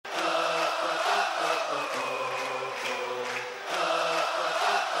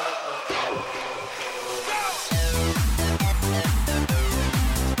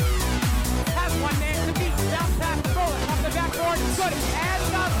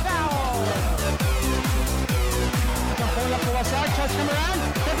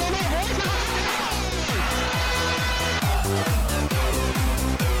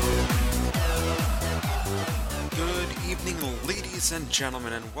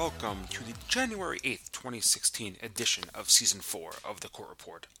gentlemen, and welcome to the January 8th, 2016 edition of Season 4 of the Court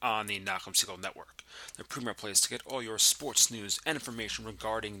Report on the Nachum Segal Network, the premier place to get all your sports news and information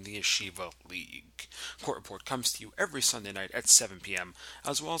regarding the Yeshiva League. Court Report comes to you every Sunday night at 7 p.m.,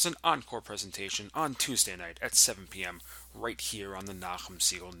 as well as an encore presentation on Tuesday night at 7 p.m., right here on the Nachum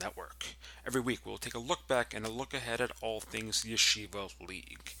Segal Network. Every week we'll take a look back and a look ahead at all things Yeshiva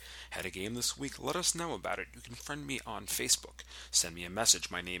League. Had a game this week? Let us know about it. You can friend me on Facebook. Send me a message.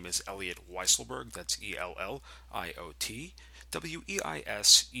 My name is Elliot Weiselberg. That's ELLIOT.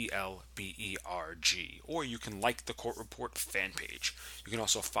 WEISELBERG, or you can like the Court Report fan page. You can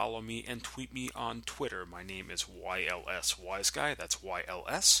also follow me and tweet me on Twitter. My name is YLS Wiseguy. That's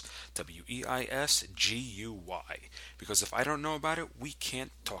YLS WEISGUY. Because if I don't know about it, we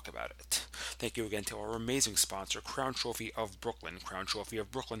can't talk about it. Thank you again to our amazing sponsor, Crown Trophy of Brooklyn. Crown Trophy of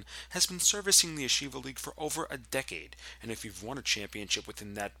Brooklyn has been servicing the Yeshiva League for over a decade, and if you've won a championship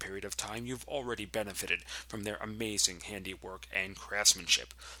within that period of time, you've already benefited from their amazing handiwork and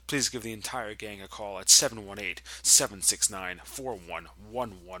craftsmanship. Please give the entire gang a call at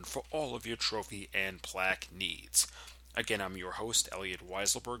 718-769-4111 for all of your trophy and plaque needs. Again, I'm your host, Elliot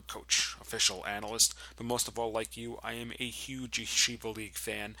Weiselberg, coach, official analyst, but most of all, like you, I am a huge Yeshiva League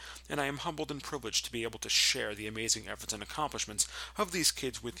fan, and I am humbled and privileged to be able to share the amazing efforts and accomplishments of these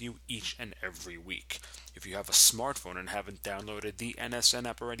kids with you each and every week. If you have a smartphone and haven't downloaded the NSN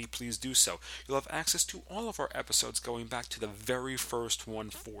app already, please do so. You'll have access to all of our episodes going back to the very first one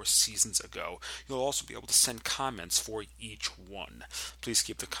 4 seasons ago. You'll also be able to send comments for each one. Please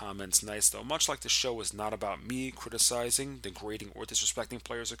keep the comments nice, though. Much like the show is not about me criticizing, degrading, or disrespecting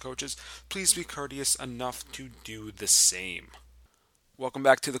players or coaches, please be courteous enough to do the same. Welcome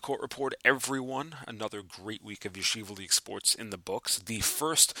back to the Court Report, everyone. Another great week of Yeshiva League sports in the books. The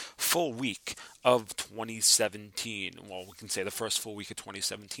first full week of 2017. Well, we can say the first full week of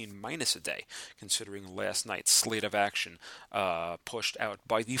 2017 minus a day, considering last night's slate of action pushed out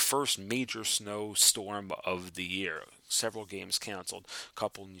by the first major snowstorm of the year. Several games canceled, a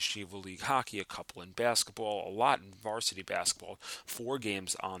couple in Yeshiva League Hockey, a couple in basketball, a lot in varsity basketball, 4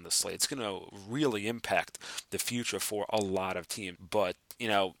 games on the slate. It's going to really impact the future for a lot of teams, but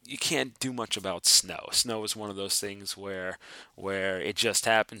you can't do much about snow. Snow is one of those things where it just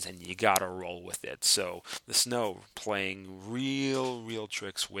happens and you gotta roll with it. So the snow playing real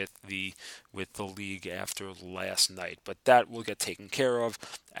tricks with the league after last night, but that will get taken care of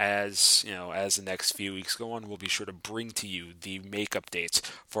as the next few weeks go on. We'll be sure to bring to you the make-up dates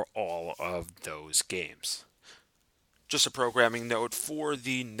for all of those games. Just a programming note for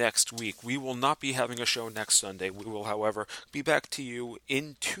the next week. We will not be having a show next Sunday. We will, however, be back to you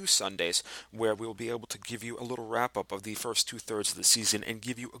in 2 Sundays where we will be able to give you a little wrap-up of the first 2/3 of the season and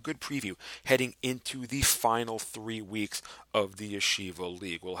give you a good preview heading into the final 3 weeks of the Yeshiva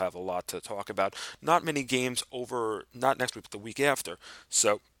League. We'll have a lot to talk about. Not many games over, not next week, but the week after.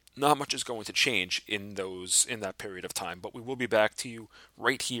 So not much is going to change in that period of time, but we will be back to you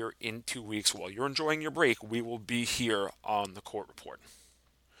right here in 2 weeks. While you're enjoying your break, we will be here on the Court Report.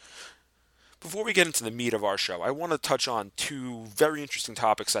 Before we get into the meat of our show, I want to touch on 2 very interesting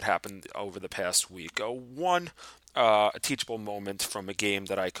topics that happened over the past week. One, a teachable moment from a game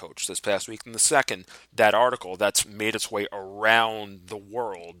that I coached this past week, and the second, that article that's made its way around the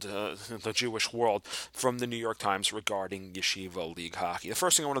world, the Jewish world, from the New York Times regarding Yeshiva League Hockey. The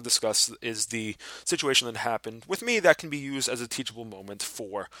first thing I want to discuss is the situation that happened with me that can be used as a teachable moment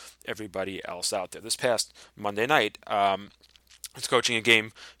for everybody else out there. This past Monday night, I was coaching a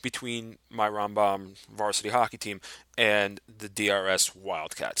game between my Rambam varsity hockey team and the DRS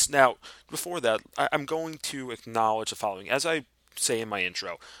Wildcats. Now, before that, I'm going to acknowledge the following. As I say in my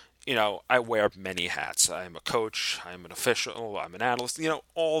intro, I wear many hats. I'm a coach, I'm an official, I'm an analyst,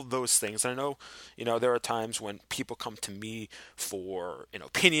 all those things. And I know, there are times when people come to me for an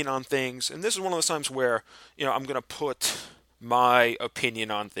opinion on things, and this is one of those times where, I'm going to put my opinion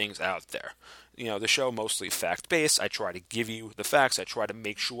on things out there. The show mostly fact-based. I try to give you the facts. I try to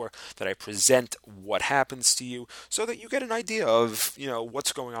make sure that I present what happens to you so that you get an idea of,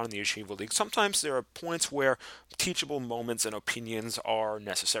 what's going on in the Yeshiva League. Sometimes there are points where teachable moments and opinions are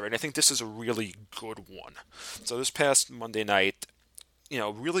necessary, and I think this is a really good one. So this past Monday night,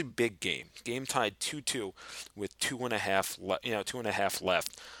 really big game. Game tied 2-2 with 2.5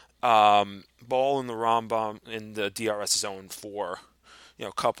 left. Ball in the Rambam in the DRS zone for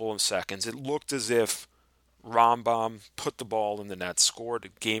a couple of seconds. It looked as if Rambam put the ball in the net, scored a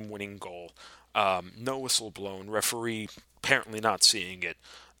game-winning goal. No whistle blown. Referee apparently not seeing it.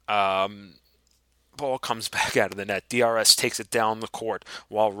 Ball comes back out of the net. DRS takes it down the court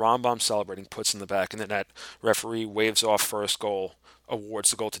while Rambam celebrating puts in the back of the net. Referee waves off first goal. awards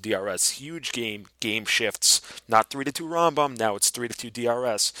to go to DRS. Huge game shifts. Not 3-2 Rambam, now it's 3-2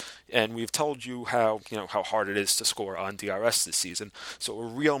 DRS. And we've told you how hard it is to score on DRS this season. So a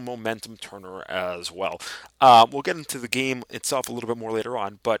real momentum turner as well. We'll get into the game itself a little bit more later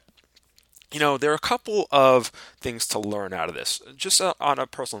on, but there are a couple of things to learn out of this. Just on a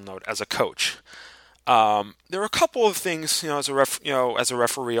personal note, as a coach, there are a couple of things, as a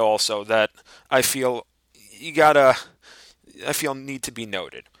referee also that I feel need to be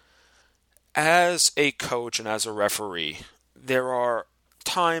noted. As a coach and as a referee, there are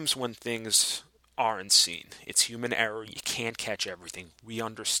times when things aren't seen. It's human error. You can't catch everything. We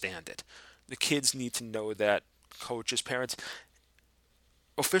understand it. The kids need to know that coaches, parents,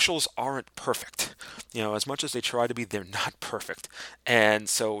 officials aren't perfect. As much as they try to be, they're not perfect. And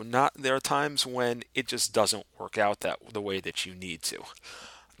so there are times when it just doesn't work out the way that you need to.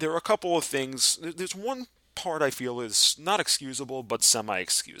 There are a couple of things. There's one part I feel is not excusable but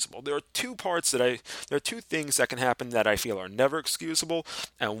semi-excusable. There are two things that can happen that I feel are never excusable,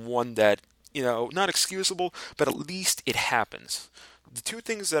 and one that, not excusable, but at least it happens. The two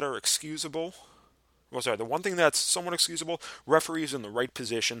things that are excusable, the one thing that's somewhat excusable, referees in the right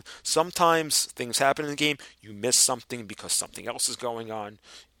position. Sometimes things happen in the game, you miss something because something else is going on.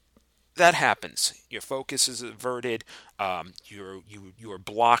 That happens. Your focus is averted. You are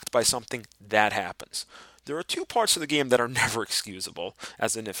blocked by something. That happens. There are two parts of the game that are never excusable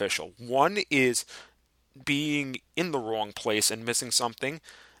as an official. One is being in the wrong place and missing something,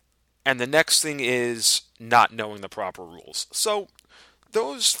 and the next thing is not knowing the proper rules. So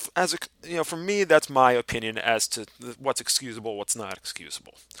those, for me, that's my opinion as to what's excusable, what's not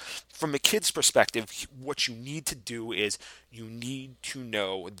excusable. From a kid's perspective, what you need to do is you need to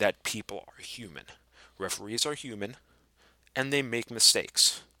know that people are human. Referees are human, and they make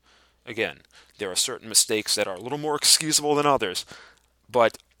mistakes. Again, there are certain mistakes that are a little more excusable than others,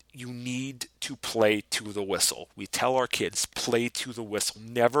 but you need to play to the whistle. We tell our kids, play to the whistle.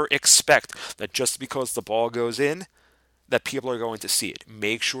 Never expect that just because the ball goes in, that people are going to see it.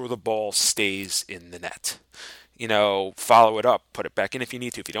 Make sure the ball stays in the net. Follow it up, put it back in if you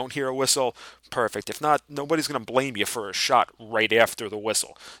need to. If you don't hear a whistle, perfect. If not, nobody's going to blame you for a shot right after the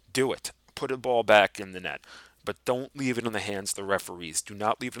whistle. Do it. Put the ball back in the net. But don't leave it in the hands of the referees. Do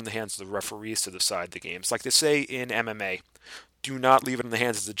not leave it in the hands of the referees to decide the games. Like they say in MMA, do not leave it in the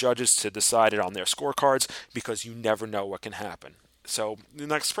hands of the judges to decide it on their scorecards, because you never know what can happen. So the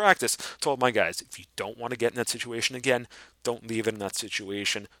next practice, told my guys, if you don't want to get in that situation again, don't leave it in that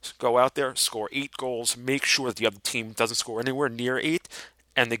situation. So go out there, score 8 goals, make sure that the other team doesn't score anywhere near 8,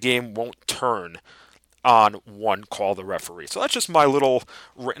 and the game won't turn on one call the referee. So that's just my little,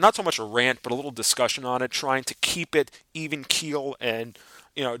 not so much a rant, but a little discussion on it, trying to keep it even keel and,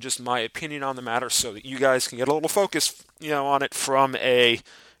 just my opinion on the matter so that you guys can get a little focus, on it from a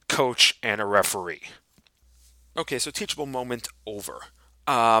coach and a referee. Okay, so teachable moment over.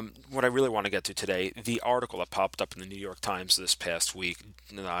 What I really want to get to today, the article that popped up in the New York Times this past week,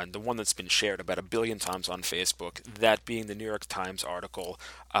 the one that's been shared about 1 billion times on Facebook, that being the New York Times article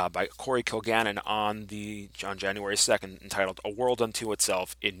by Corey Kilgannon on January 2nd, entitled "A World Unto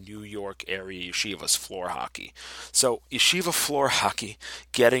Itself in New York Area Yeshiva's Floor Hockey." So, Yeshiva Floor Hockey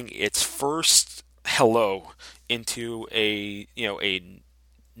getting its first hello into a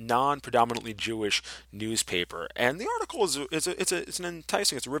non-predominantly Jewish newspaper, and the article is an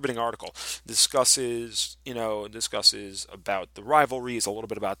enticing, it's a riveting article. Discusses about the rivalries, a little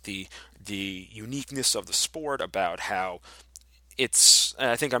bit about the uniqueness of the sport, about how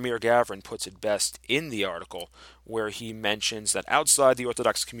I think Amir Gavrin puts it best in the article, where he mentions that outside the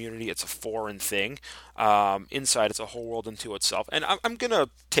Orthodox community, it's a foreign thing. Inside, it's a whole world unto itself. And I'm going to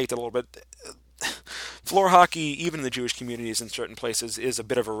take that a little bit. Floor hockey, even in the Jewish communities in certain places, is a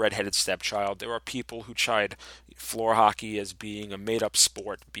bit of a redheaded stepchild. There are people who tried floor hockey as being a made-up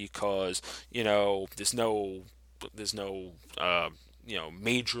sport because, there's no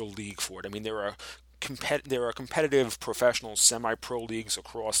major league for it. I mean, there are competitive professional semi-pro leagues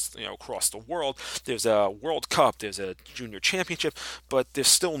across the world. There's a World Cup, there's a junior championship, but there's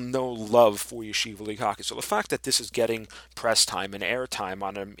still no love for Yeshiva League Hockey. So the fact that this is getting press time and air time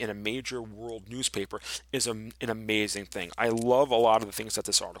in a major world newspaper is an amazing thing. I love a lot of the things that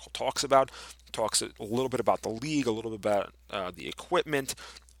this article talks about. It talks a little bit about the league, a little bit about the equipment,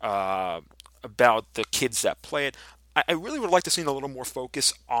 about the kids that play it. I really would like to see a little more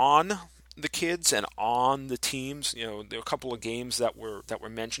focus on the kids and on the teams. There are a couple of games that were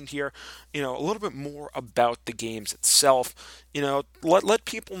mentioned here. A little bit more about the games itself. Let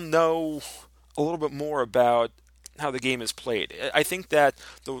people know a little bit more about how the game is played. I think that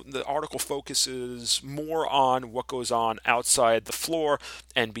the article focuses more on what goes on outside the floor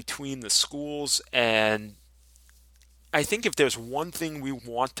and between the schools. And I think if there's one thing we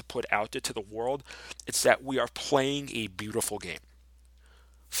want to put out there to the world, it's that we are playing a beautiful game.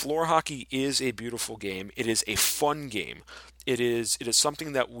 Floor hockey is a beautiful game. It is a fun game. It is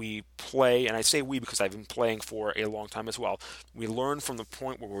something that we play, and I say we because I've been playing for a long time as well. We learn from the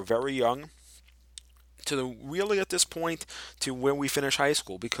point where we're very young to really at this point to when we finish high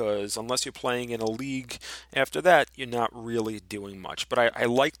school, because unless you're playing in a league after that, you're not really doing much. But I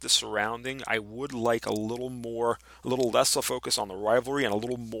like the surrounding. I would like a little less of focus on the rivalry and a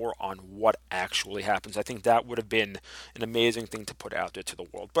little more on what actually happens. I think that would have been an amazing thing to put out there to the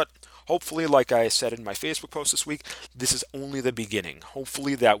world. But hopefully, like I said in my Facebook post this week, this is only the beginning.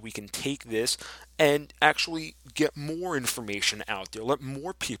 Hopefully that we can take this and actually get more information out there, let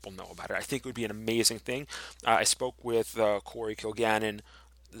more people know about it. I think it would be an amazing thing. I spoke with Corey Kilgannon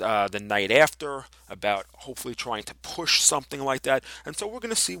the night after about hopefully trying to push something like that, and so we're going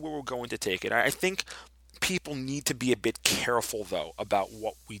to see where we're going to take it. I think people need to be a bit careful, though, about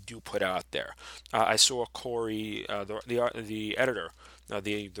what we do put out there. I saw Corey, the editor,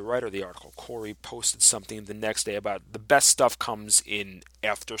 the writer of the article, Corey, posted something the next day about the best stuff comes in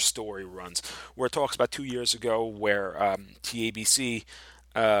after story runs, where it talks about 2 years ago where TABC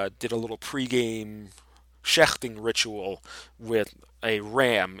did a little pregame shechting ritual with a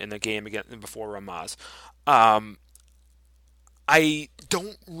ram in the game again before Ramaz. I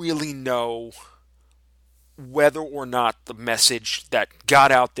don't really know whether or not the message that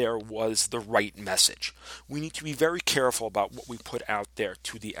got out there was the right message. We need to be very careful about what we put out there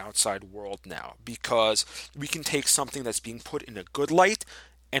to the outside world now, because we can take something that's being put in a good light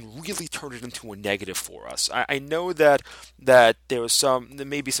and really turn it into a negative for us. I know that there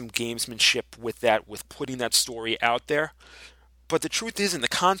may be some gamesmanship with that, with putting that story out there, but the truth is, in the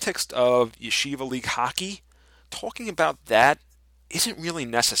context of Yeshiva League Hockey, talking about that isn't really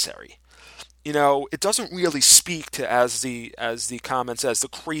necessary. It doesn't really speak to, as the comment says, the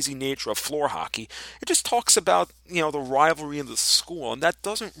crazy nature of floor hockey. It just talks about the rivalry in the school, and that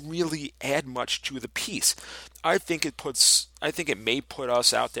doesn't really add much to the piece. I think it may put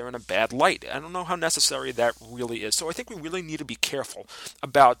us out there in a bad light. I don't know how necessary that really is. So I think we really need to be careful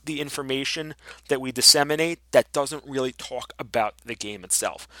about the information that we disseminate that doesn't really talk about the game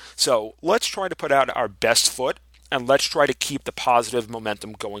itself. So let's try to put out our best foot, and let's try to keep the positive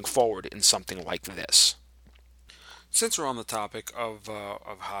momentum going forward in something like this. Since we're on the topic of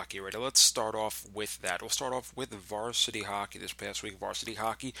hockey, right, let's start off with that. We'll start off with varsity hockey this past week. Varsity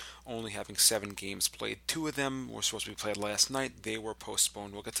hockey only having 7 games played. 2 of them were supposed to be played last night. They were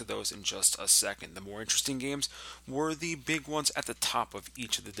postponed. We'll get to those in just a second. The more interesting games were the big ones at the top of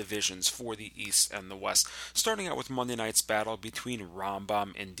each of the divisions for the East and the West. Starting out with Monday night's battle between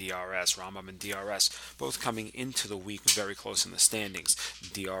Rambam and DRS. Rambam and DRS both coming into the week very close in the standings.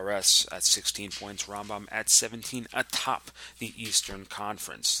 DRS at 16 points, Rambam at 17 atop the Eastern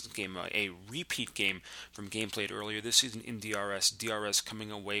Conference. Game a repeat game from game played earlier this season in DRS. DRS coming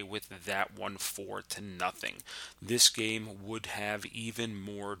away with that one 4-0. This game would have even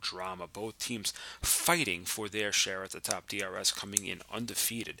more drama. Both teams fighting for their share at the top. DRS coming in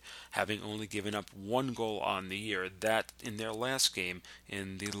undefeated, having only given up 1 goal on the year. That in their last game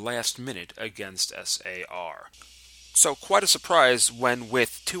in the last minute against SAR. So quite a surprise when,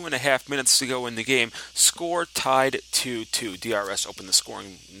 with 2.5 minutes to go in the game, score tied 2-2. DRS opened the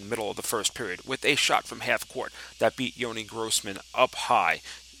scoring in the middle of the first period with a shot from half court that beat Yoni Grossman up high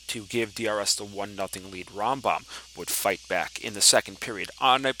to give DRS the 1-0 lead. Rambam would fight back in the second period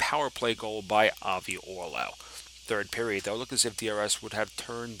on a power play goal by Avi Orlau. Third period, though, looked as if DRS would have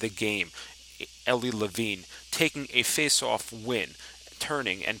turned the game. Eli Levine taking a face-off win,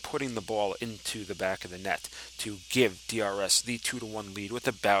 turning and putting the ball into the back of the net to give DRS the 2-1 lead with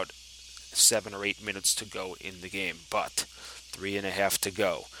about 7 or 8 minutes to go in the game. But 3.5 to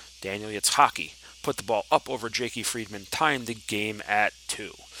go. Daniel Yitzhaki put the ball up over Jakey Friedman, tying the game at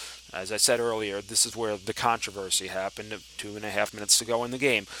 2. As I said earlier, this is where the controversy happened. 2.5 minutes to go in the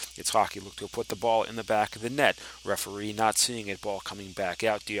game. Yitzhaki looked to put the ball in the back of the net. Referee not seeing it, ball coming back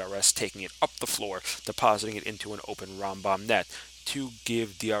out. DRS taking it up the floor, depositing it into an open Rambam net to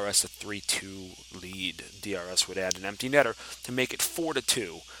give DRS a 3-2 lead. DRS would add an empty netter to make it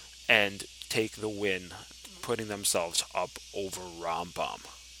 4-2 and take the win, putting themselves up over Rambam.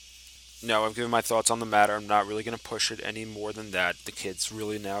 No, I've given my thoughts on the matter. I'm not really going to push it any more than that. The kids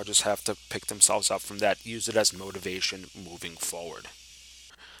really now just have to pick themselves up from that, use it as motivation moving forward.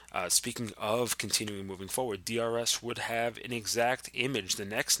 Speaking of continuing moving forward, DRS would have an exact image the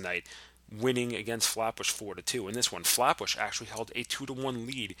next night winning against Flatbush 4-2. In this one, Flatbush actually held a 2-1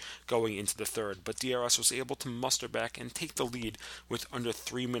 lead going into the third, but DRS was able to muster back and take the lead with under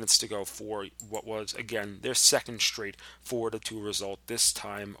 3 minutes to go for what was, again, their second straight 4-2 result, this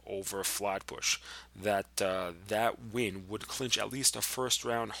time over Flatbush. That win would clinch at least a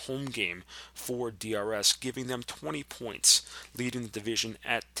first-round home game for DRS, giving them 20 points, leading the division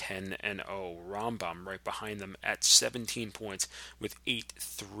at 10-0. Rambam right behind them at 17 points with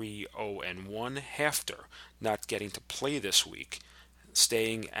 8-3-0-1. Hafter not getting to play this week,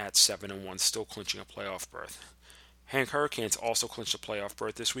 staying at 7-1, still clinching a playoff berth. Hank Hurricanes also clinched a playoff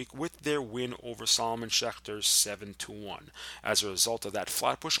berth this week with their win over Solomon Schechters 7-1. As a result of that,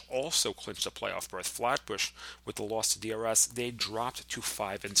 Flatbush also clinched a playoff berth. Flatbush, with the loss to DRS, they dropped to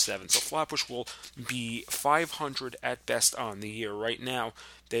 5-7. So Flatbush will be 500 at best on the year. Right now,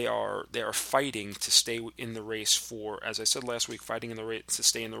 they are fighting to stay in the race for, as I said last week, fighting in the race to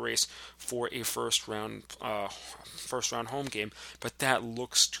stay in the race for a first round home game. But that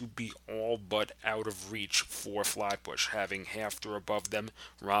looks to be all but out of reach for Flatbush, having Hafter above them,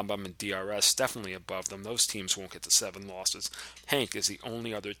 Rambam and DRS definitely above them. Those teams won't get to 7 losses. Hank is the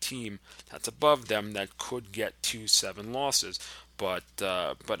only other team that's above them that could get to 7 losses. But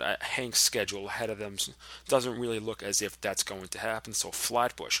Hank's schedule ahead of them doesn't really look as if that's going to happen. So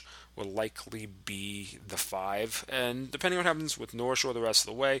Flatbush will likely be the 5, and depending on what happens with North Shore the rest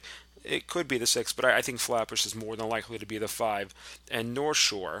of the way, it could be the 6. But I think Flatbush is more than likely to be the 5, and North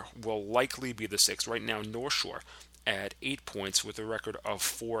Shore will likely be the 6. Right now, North Shore at 8 points with a record of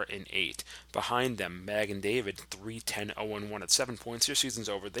 4-8. Behind them, Mag and David 3-10-0-1 at 7 points. Their season's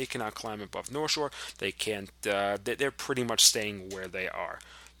over. They cannot climb above North Shore. They can't. They're pretty much staying where they are.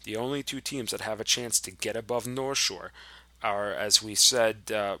 The only 2 teams that have a chance to get above North Shore are, as we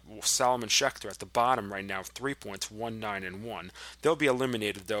said, Solomon Schechter at the bottom right now, 3 points, 1-9-1. They'll be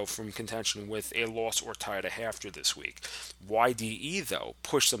eliminated, though, from contention with a loss or tie to Hafter this week. YDE, though,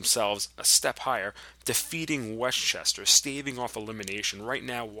 pushed themselves a step higher, defeating Westchester, staving off elimination. Right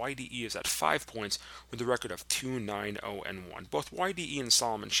now, YDE is at 5 points with a record of 2-9-0-1. Both YDE and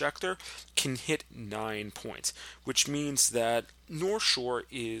Solomon Schechter can hit 9 points, which means that North Shore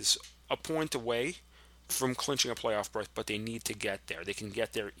is a point away from clinching a playoff berth, but they need to get there. They can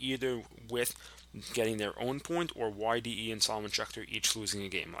get there either with getting their own point or YDE and Solomon Schechter each losing a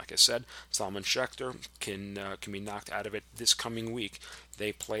game. Like I said, Solomon Schechter can be knocked out of it this coming week.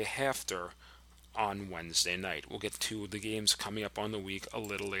 They play Hafter on Wednesday night. We'll get to the games coming up on the week a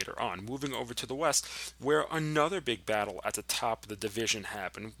little later on. Moving over to the West, where another big battle at the top of the division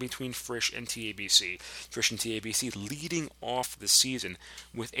happened between Frisch and TABC. Frisch and TABC leading off the season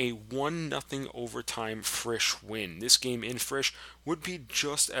with a 1-0 overtime Frisch win. This game in Frisch would be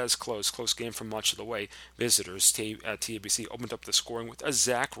just as close game from much of the way. Visitors, TABC opened up the scoring with a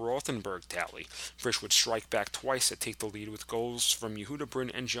Zach Rothenberg tally. Frisch would strike back twice to take the lead with goals from Yehuda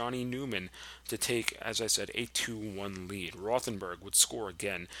Bryn and Johnny Newman to take, as I said, a 2-1 lead. Rothenberg would score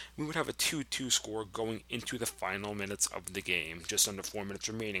again. We would have a 2-2 score going into the final minutes of the game. Just under 4 minutes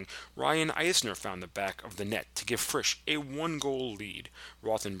remaining, Ryan Eisner found the back of the net to give Frisch a 1-goal lead.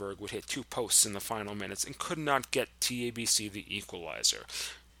 Rothenberg would hit 2 posts in the final minutes and could not get TABC the equalizer.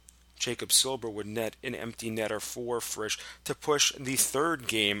 Jacob Silber would net an empty netter for Frisch to push the third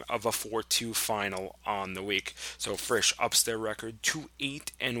game of a 4-2 final on the week. So Frisch ups their record to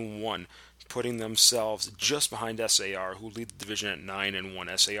 8-1, putting themselves just behind SAR, who lead the division at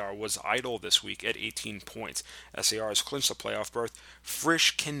 9-1. SAR was idle this week at 18 points. SAR has clinched a playoff berth.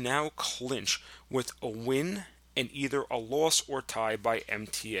 Frisch can now clinch with a win and either a loss or tie by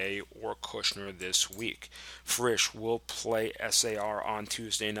MTA or Kushner this week. Frisch will play SAR on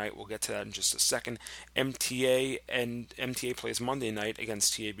Tuesday night. We'll get to that in just a second. MTA plays Monday night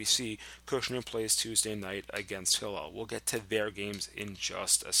against TABC. Kushner plays Tuesday night against Hillel. We'll get to their games in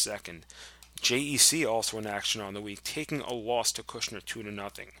just a second. JEC also in action on the week, taking a loss to Kushner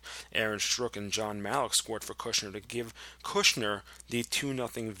 2-0. Aaron Strook and John Malik scored for Kushner to give Kushner the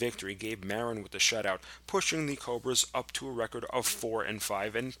 2-0 victory. Gabe Marin with the shutout, pushing the Cobras up to a record of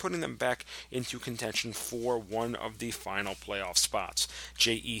 4-5 and putting them back into contention for one of the final playoff spots.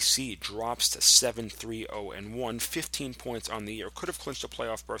 JEC drops to 7-3-0-1, 15 points on the year. Could have clinched a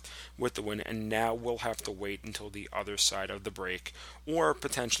playoff berth with the win, and now will have to wait until the other side of the break, or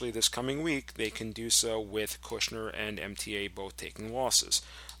potentially this coming week they can do so with Kushner and MTA both taking losses.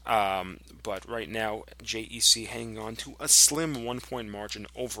 But right now, JEC hanging on to a slim 1-point margin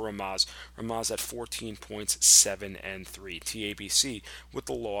over Ramaz. Ramaz at 14 points, 7-3. TABC, with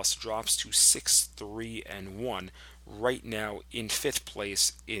the loss, drops to 6-3-1. Right now in 5th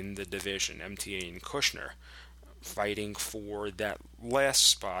place in the division. MTA and Kushner fighting for that last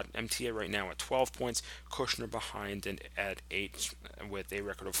spot. MTA right now at 12 points, Kushner behind and at 8 with a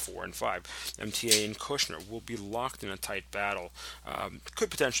record of 4 and 5. MTA and Kushner will be locked in a tight battle.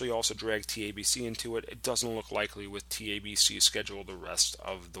 Could potentially also drag TABC into it. It doesn't look likely with TABC scheduled the rest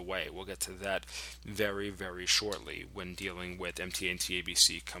of the way. We'll get to that very, very shortly when dealing with MTA and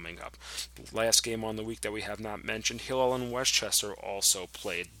TABC coming up. Last game on the week that we have not mentioned, Hillel and Westchester also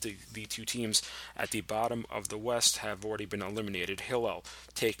played. The two teams at the bottom of the West have already been eliminated. Hillel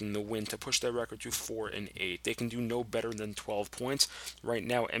taking the win to push their record to 4 and 8. They can do no better than 12 points. Right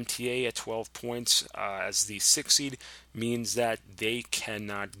now, MTA at 12 points as the 6th seed means that they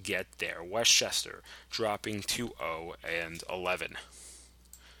cannot get there. Westchester dropping to 0 and 11.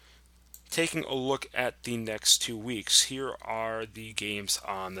 Taking a look at the next 2 weeks, here are the games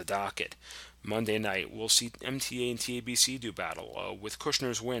on the docket. Monday night, we'll see MTA and TABC do battle. With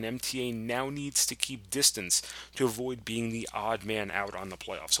Kushner's win, MTA now needs to keep distance to avoid being the odd man out on the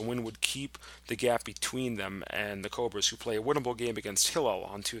playoffs. A win would keep the gap between them and the Cobras, who play a winnable game against Hillel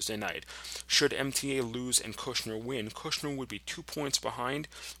on Tuesday night. Should MTA lose and Kushner win, Kushner would be 2 points behind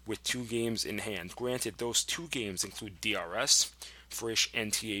with 2 games in hand. Granted, those 2 games include DRS, Frisch,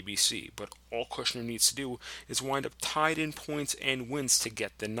 and TABC, but all Kushner needs to do is wind up tied in points and wins to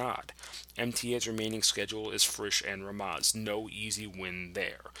get the nod. MTA's remaining schedule is Frisch and Ramaz. No easy win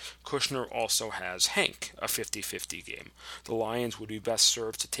there. Kushner also has Hank, a 50-50 game. The Lions would be best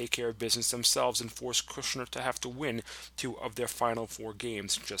served to take care of business themselves and force Kushner to have to win 2 of their final 4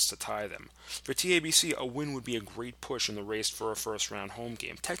 games just to tie them. For TABC, a win would be a great push in the race for a first-round home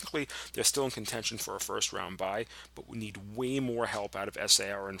game. Technically, they're still in contention for a first-round bye, but we need way more help out of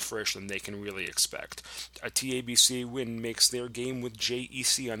SAR and Frisch than they can really expect. A TABC win makes their game with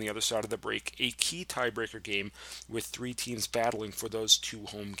JEC on the other side of the break a key tiebreaker game with 3 teams battling for those 2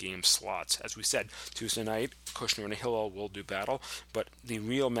 home game slots. As we said, Tuesday night, Kushner and Hillel will do battle, but the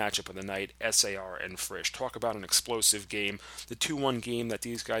real matchup of the night, SAR and Frisch. Talk about an explosive game. The 2-1 game that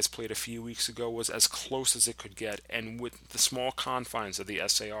these guys played a few weeks ago was as close as it could get, and with the small confines of the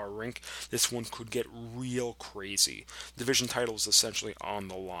SAR rink, this one could get real crazy. Division title is essentially on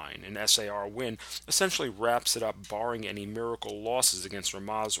the line. An SAR win essentially wraps it up, barring any miracle losses against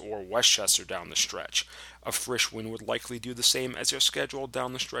Ramaz or Westchester down the stretch. A Frisch win would likely do the same, as their schedule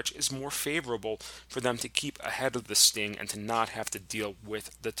down the stretch is more favorable for them to keep ahead of the Sting and to not have to deal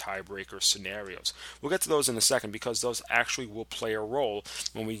with the tiebreaker scenarios. We'll get to those in a second because those actually will play a role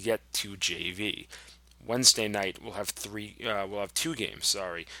when we get to JV. Wednesday night we'll have 2 games.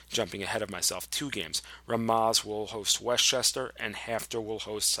 Jumping ahead of myself, 2 games. Ramaz will host Westchester, and Hafter will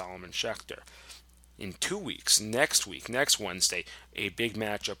host Solomon Schechter. In 2 weeks, next Wednesday, a big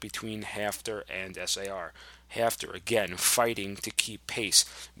matchup between Hafter and SAR. Hafter again fighting to keep pace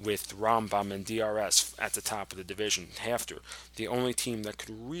with Rambam and DRS at the top of the division. Hafter, the only team that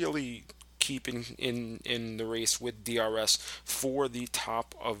could really keep in the race with DRS for the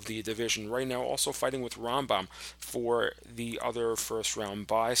top of the division. Right now also fighting with Rambam for the other first round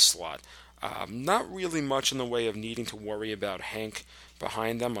bye slot. Not really much in the way of needing to worry about Hank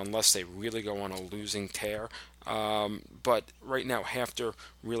behind them unless they really go on a losing tear. But right now, Hafter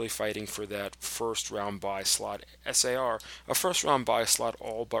really fighting for that first round bye slot. SAR, a first round bye slot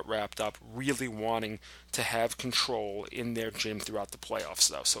all but wrapped up, really wanting to have control in their gym throughout the playoffs,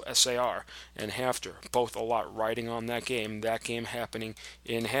 though. So SAR and Hafter, both a lot riding on that game happening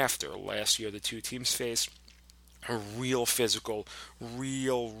in Hafter. Last year, the 2 teams faced a real physical,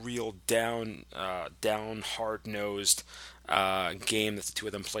 real down, hard-nosed game that the 2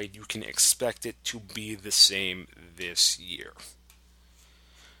 of them played. You can expect it to be the same this year.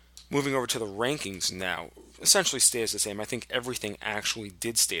 Moving over to the rankings now, essentially stays the same. I think everything actually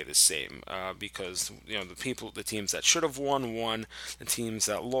did stay the same because the teams that should have won. The teams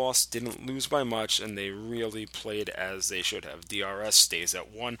that lost didn't lose by much, and they really played as they should have. DRS stays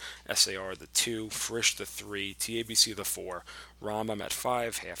at 1, SAR the 2, Frisch the 3, TABC the 4, Rambam at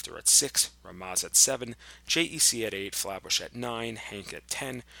 5, Hafter at 6, Ramaz at 7, JEC at 8, Flatbush at 9, Hank at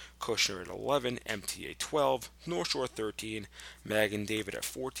 10, Kushner at 11, MTA 12, North Shore 13, Mag and David at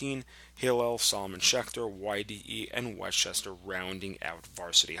 14, Hillel, Solomon Schechter, YDE, and Westchester rounding out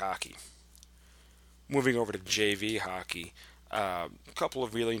varsity hockey. Moving over to JV hockey, a couple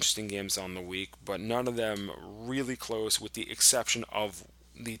of really interesting games on the week, but none of them really close with the exception of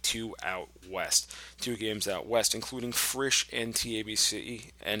the 2 out west. 2 games out west, including Frisch and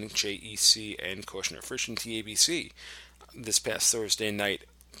TABC and JEC and Kushner. Frisch and TABC this past Thursday night.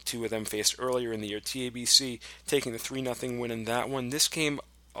 2 of them faced earlier in the year. TABC taking the 3-0 win in that one. This game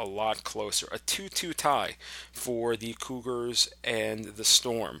a lot closer. A 2-2 tie for the Cougars and the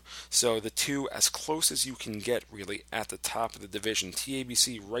Storm. So the two as close as you can get, really, at the top of the division.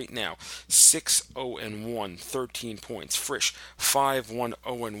 TABC right now 6-0-1, 13 points. Frisch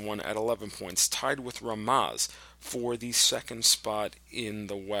 5-1-0-1 at 11 points, tied with Ramaz for the second spot in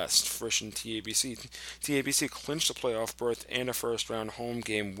the West. Frisch and TABC. TABC clinched a playoff berth and a first-round home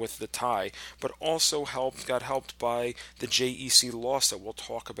game with the tie, but also got helped by the JEC loss that we'll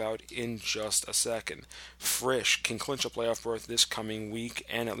talk about in just a second. Frisch can clinch a playoff berth this coming week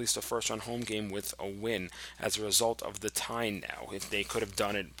and at least a first-round home game with a win as a result of the tie now. If they could have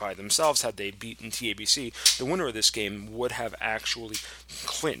done it by themselves, had they beaten TABC, the winner of this game would have actually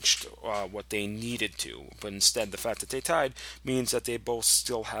clinched what they needed to, but instead the fact that they tied means that they both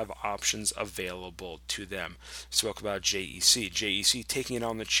still have options available to them. Let's talk about JEC. JEC taking it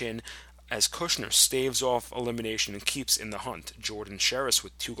on the chin as Kushner staves off elimination and keeps in the hunt. Jordan Sherris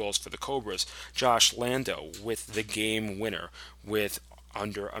with 2 goals for the Cobras. Josh Lando with the game winner with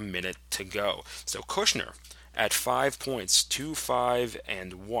under a minute to go. So Kushner at 5 points,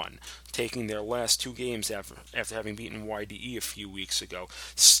 2-5-1, taking their last 2 games after having beaten YDE a few weeks ago.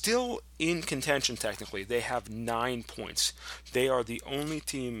 Still in contention technically. They have 9 points. They are the only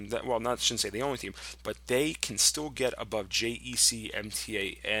team that, well, not shouldn't say the only team, but they can still get above JEC,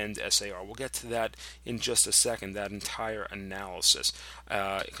 MTA, and SAR. We'll get to that in just a second, that entire analysis,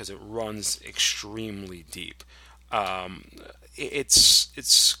 because it runs extremely deep.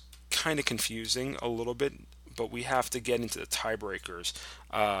 It's kind of confusing a little bit, but we have to get into the tiebreakers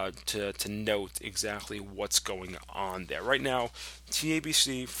to note exactly what's going on there. Right now,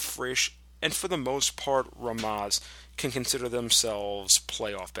 TABC, Frisch, and for the most part, Ramaz can consider themselves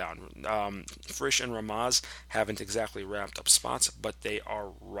playoff bound. Frisch and Ramaz haven't exactly wrapped up spots, but they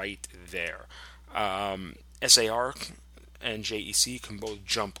are right there. SAR and JEC can both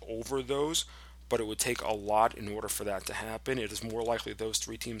jump over those, but it would take a lot in order for that to happen. It is more likely those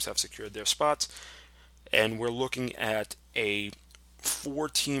 3 teams have secured their spots. And we're looking at a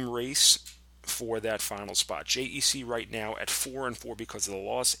 4-team race for that final spot. JEC right now at 4-4 because of the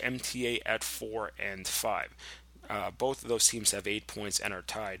loss. MTA at 4-5. Both of those teams have 8 points and are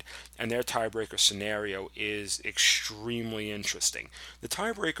tied, and their tiebreaker scenario is extremely interesting. The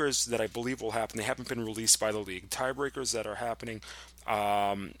tiebreakers that I believe will happen, they haven't been released by the league. Tiebreakers that are happening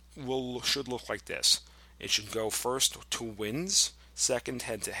should look like this. It should go first to wins, second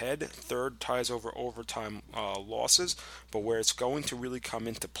head-to-head, third ties over overtime losses, but where it's going to really come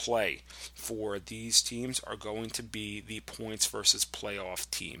into play for these teams are going to be the points versus playoff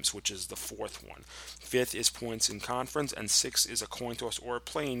teams, which is the 4th one. 5th is points in conference, and 6th is a coin toss or a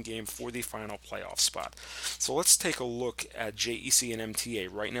playing game for the final playoff spot. So let's take a look at JEC and MTA.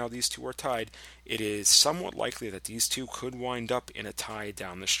 Right now these two are tied. It is somewhat likely that these two could wind up in a tie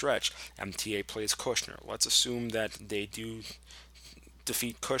down the stretch. MTA plays Kushner. Let's assume that they do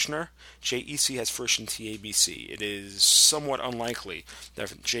defeat Kushner. JEC has Frisch and TABC. It is somewhat unlikely that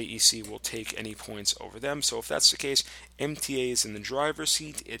JEC will take any points over them. So if that's the case, MTA is in the driver's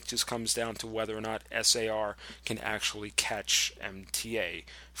seat. It just comes down to whether or not SAR can actually catch MTA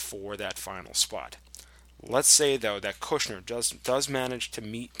for that final spot. Let's say, though, that Kushner does manage to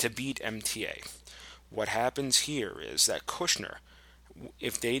beat MTA. What happens here is that Kushner,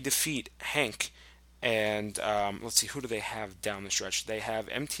 if they defeat Hank, and let's see, who do they have down the stretch? They have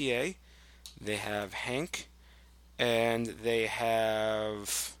MTA, they have Hank, and they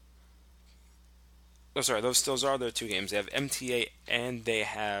have... Oh, sorry, those are their 2 games. They have MTA and they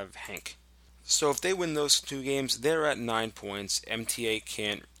have Hank. So if they win those 2 games, they're at 9 points. MTA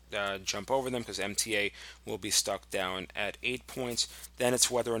can't jump over them because MTA will be stuck down at 8 points. Then it's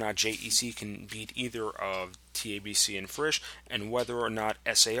whether or not JEC can beat either of TABC and Frisch, and whether or not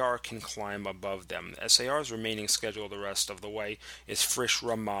SAR can climb above them. SAR's remaining schedule the rest of the way is Frisch,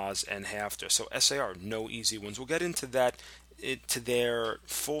 Ramaz, and Hafter. So SAR, no easy ones. We'll get into that, to their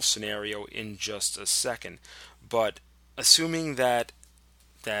full scenario in just a second. But assuming that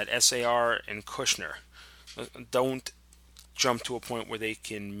SAR and Kushner don't jump to a point where they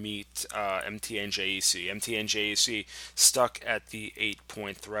can meet MTA and JEC. MTA and JEC stuck at the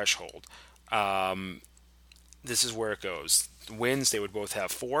 8-point threshold. This is where it goes. Wins, they would both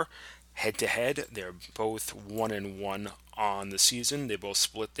have 4. Head-to-head, they're both 1-1 on the season. They both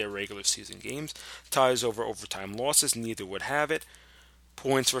split their regular season games. Ties over overtime losses, neither would have it.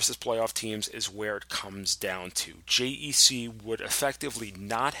 Points versus playoff teams is where it comes down to. JEC would effectively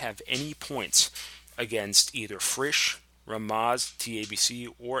not have any points against either Frisch, Ramaz, TABC,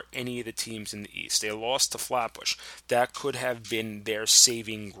 or any of the teams in the East. They lost to Flatbush. That could have been their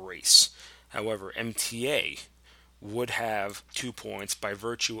saving grace. However, MTA would have 2 points by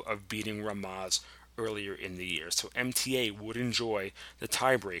virtue of beating Ramaz earlier in the year. So MTA would enjoy the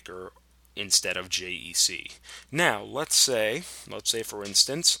tiebreaker instead of JEC. Now, let's say for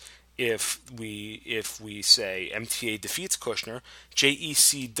instance, if we say MTA defeats Kushner,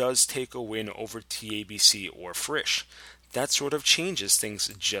 JEC does take a win over TABC or Frisch. That sort of changes things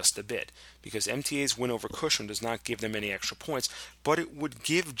just a bit, because MTA's win over Kushner does not give them any extra points, but it would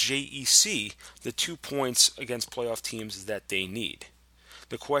give JEC the 2 points against playoff teams that they need.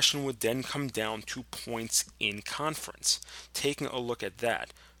 The question would then come down to points in conference. Taking a look at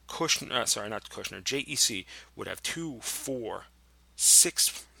that, JEC would have 2, 4,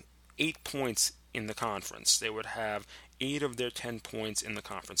 6, 8 points in the conference. They would have 8 of their 10 points in the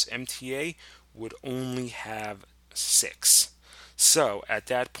conference. MTA would only have 6. So at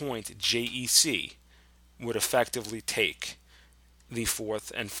that point, JEC would effectively take the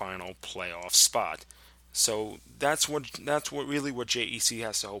 4th and final playoff spot. So that's what JEC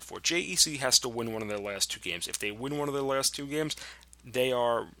has to hope for. JEC has to win one of their last 2 games. If they win one of their last 2 games, they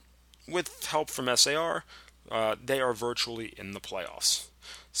are, with help from SAR, they are virtually in the playoffs.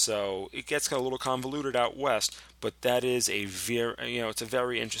 So it gets a little convoluted out west, but that is it's a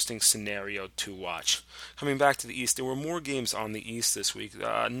very interesting scenario to watch. Coming back to the East, there were more games on the East this week.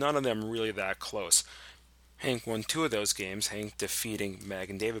 None of them really that close. Hank won 2 of those games, Hank defeating Mag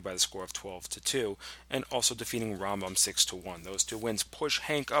and David by the score of 12-2, and also defeating Rambam 6-1. Those 2 wins push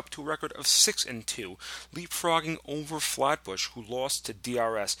Hank up to a record of 6-2, leapfrogging over Flatbush, who lost to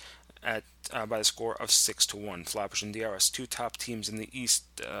DRS by the score of 6-1. Flatbush and DRS, 2 top teams in the East,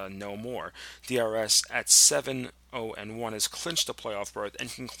 no more. DRS at 7-0-1 has clinched a playoff berth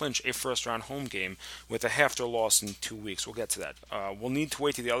and can clinch a first-round home game with a half-their loss in 2 weeks. We'll get to that. We'll need to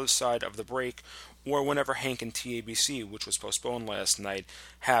wait to the other side of the break, or whenever Hank and TABC, which was postponed last night,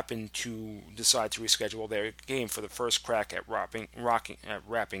 happen to decide to reschedule their game for the first crack at wrapping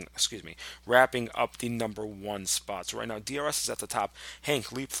up the number 1 spot. So right now, DRS is at the top. Hank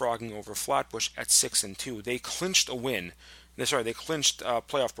leapfrogging over Flatbush at 6-2. They clinched a win. They clinched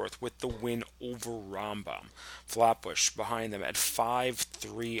playoff berth with the win over Rambam. Flatbush behind them at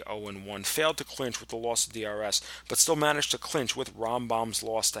 5-3-0-1. Failed to clinch with the loss to DRS, but still managed to clinch with Rambam's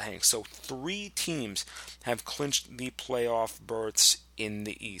loss to Hank. So 3 teams have clinched the playoff berths in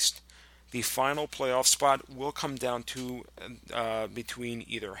the East. The final playoff spot will come down to between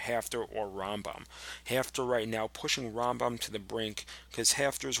either Hafter or Rambam. Hafter right now pushing Rambam to the brink, because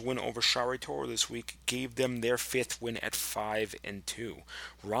Hafter's win over Shari Torah this week gave them their 5th win at 5-2.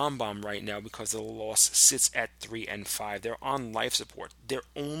 Rambam right now, because of the loss, sits at 3-5. They're on life support. Their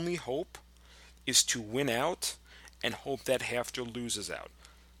only hope is to win out and hope that Hafter loses out,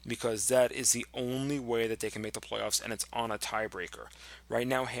 because that is the only way that they can make the playoffs, and it's on a tiebreaker. Right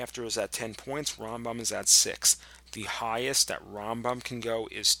now, Hafter is at 10 points, Rambam is at 6. The highest that Rambam can go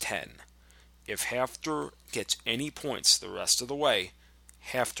is 10. If Hafter gets any points the rest of the way,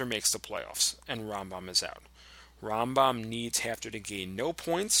 Hafter makes the playoffs, and Rambam is out. Rambam needs Hafter to gain no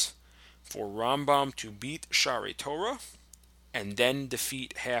points for Rambam to beat Shari Torah, and then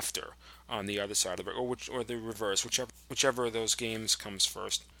defeat Hafter on the other side of it, or the reverse, whichever of those games comes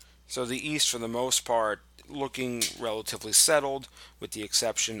first. So the East, for the most part, looking relatively settled, with the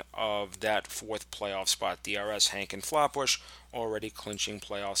exception of that 4th playoff spot. DRS, Hank, and Flatbush already clinching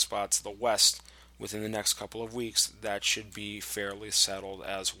playoff spots. The West, within the next couple of weeks, that should be fairly settled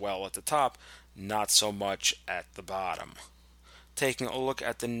as well at the top, not so much at the bottom. Taking a look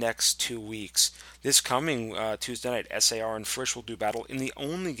at the next 2 weeks. This coming Tuesday night, SAR and Frisch will do battle in the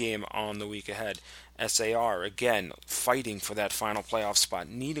only game on the week ahead. SAR, again, fighting for that final playoff spot,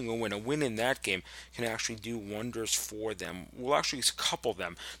 needing a win. A win in that game can actually do wonders for them. We'll actually couple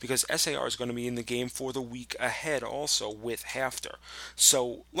them, because SAR is going to be in the game for the week ahead also with Hafter.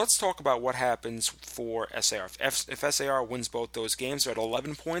 So let's talk about what happens for SAR. If SAR wins both those games, they're at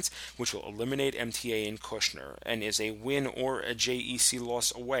 11 points, which will eliminate MTA and Kushner, and is a win or a JEC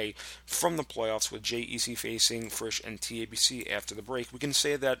loss away from the playoffs, with JEC facing Frisch and TABC after the break. We can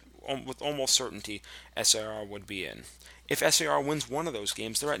say that with almost certainty SAR would be in. If SAR wins one of those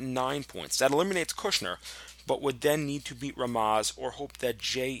games, they're at 9 points. That eliminates Kushner, but would then need to beat Ramaz or hope that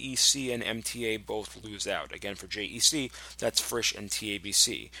JEC and MTA both lose out. Again, for JEC, that's Frisch and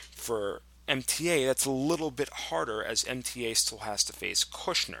TABC. For MTA, that's a little bit harder, as MTA still has to face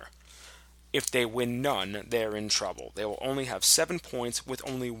Kushner. If they win none, they're in trouble. They will only have 7 points with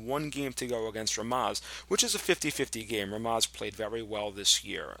only 1 game to go against Ramaz, which is a 50-50 game. Ramaz played very well this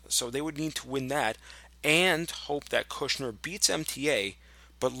year. So they would need to win that and hope that Kushner beats MTA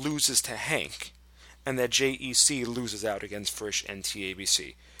but loses to Hank, and that JEC loses out against Frisch and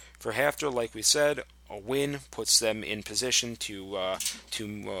TABC. For Hafter, like we said, a win puts them in position to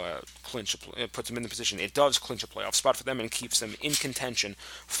clinch. Puts them in the position. It does clinch a playoff spot for them and keeps them in contention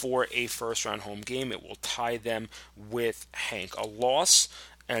for a first-round home game. It will tie them with Hank. A loss,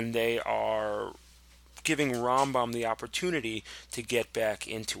 and they are giving Rambam the opportunity to get back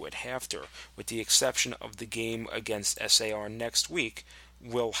into it. Hafter, with the exception of the game against SAR next week,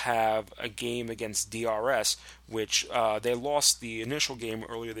 will have a game against DRS, which they lost the initial game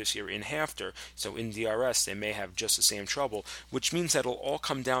earlier this year in Hafter, so in DRS they may have just the same trouble, which means that it'll all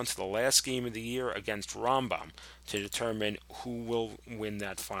come down to the last game of the year against Rambam to determine who will win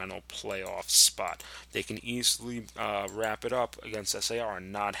that final playoff spot. They can easily wrap it up against SAR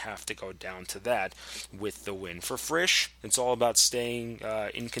and not have to go down to that with the win. For Frisch, it's all about staying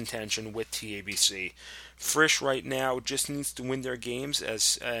in contention with TABC. Frisch right now just needs to win their games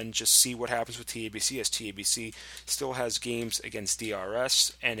and just see what happens with TABC, as TABC still has games against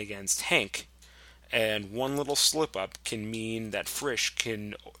DRS and against Hank. And one little slip up can mean that Frisch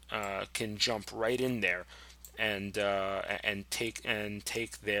can jump right in there and take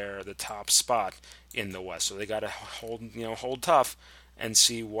the top spot in the West. So they got to hold tough and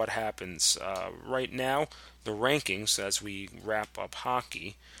see what happens. Right now, the rankings as we wrap up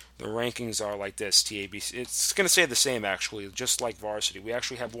hockey. The rankings are like this. TABC, it's going to stay the same, actually, just like varsity. We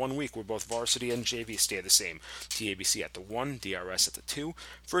actually have 1 week where both varsity and JV stay the same. TABC at the 1, DRS at the 2,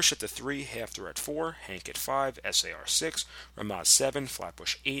 Frisch at the 3, Hafter at 4, Hank at 5, SAR 6, Ramaz 7,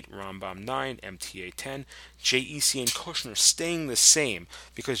 Flatbush 8, Rambam 9, MTA 10, JEC and Kushner staying the same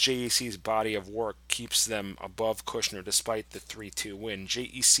because JEC's body of work keeps them above Kushner despite the 3-2 win.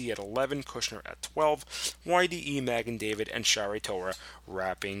 JEC at 11, Kushner at 12, YDE, Magan David, and Shari Torah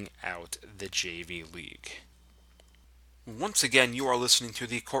wrapping out the JV League. Once again, you are listening to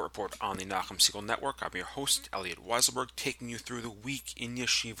the Court Report on the Nachum Segal Network. I'm your host, Elliot Weiselberg, taking you through the week in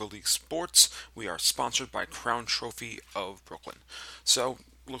Yeshiva League sports. We are sponsored by Crown Trophy of Brooklyn. So,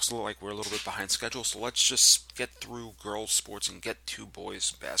 looks like we're a little bit behind schedule, so let's just get through girls sports and get to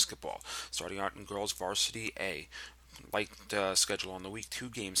boys basketball. Starting out in girls varsity A. Like the schedule on the week, 2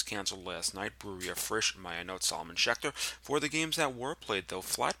 games canceled last night. Bruriya, Frisch, Mayanot, Solomon Schechter. For the games that were played, though,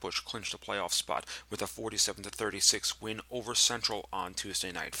 Flatbush clinched a playoff spot with a 47-36 win over Central on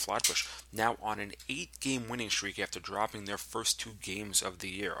Tuesday night. Flatbush now on an 8-game winning streak after dropping their first 2 games of the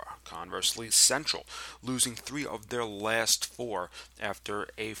year. Conversely, Central losing 3 of their last 4 after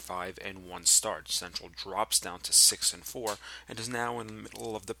a 5-1 start. Central drops down to 6-4 and is now in the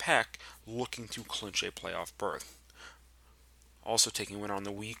middle of the pack, looking to clinch a playoff berth. Also taking win on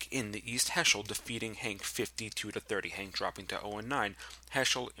the week in the East, Heschel defeating Hank 52-30. Hank dropping to 0-9.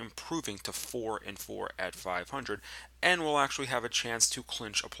 Heschel improving to 4-4 at 500, and will actually have a chance to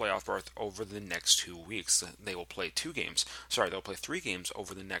clinch a playoff berth over the next 2 weeks. They will play 3 games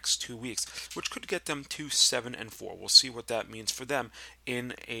over the next 2 weeks, which could get them to 7-4. We'll see what that means for them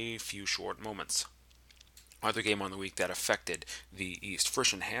in a few short moments. Other game on the week that affected the East,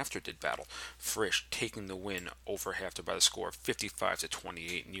 Frisch and Hafter did battle. Frisch taking the win over Hafter by the score of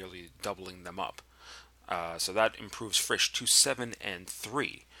 55-28, nearly doubling them up. So that improves Frisch to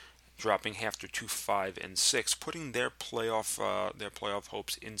 7-3, dropping Hafter to 5-6, putting their playoff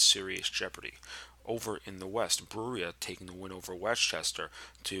hopes in serious jeopardy. Over in the West, Bruriya taking the win over Westchester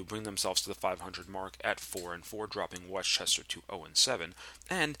to bring themselves to the 500 mark at 4-4, dropping Westchester to 0-7,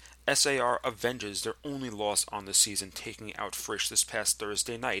 and SAR avenges their only loss on the season, taking out Frisch this past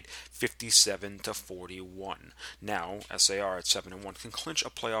Thursday night, 57-41. Now, SAR at 7-1 can clinch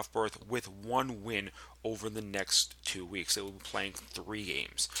a playoff berth with 1 win over the next 2 weeks. They will be playing 3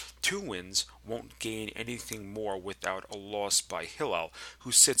 games. 2 wins won't gain anything more without a loss by Hillel,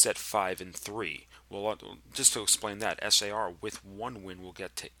 who sits at 5-3. Well, just to explain that, SAR with 1 win will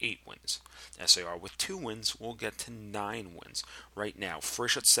get to 8 wins. SAR with 2 wins will get to 9 wins. Right now,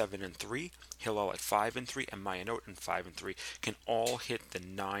 Frisch at 7-3, Hillel at 5-3, and Mayanot at 5-3 can all hit the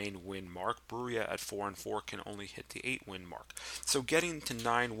 9-win mark. Bruriya at 4-4 can only hit the 8-win mark. So getting to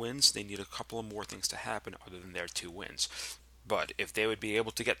 9 wins, they need a couple of more things to happen other than their 2 wins. But if they would be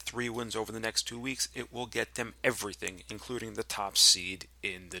able to get 3 wins over the next 2 weeks, it will get them everything, including the top seed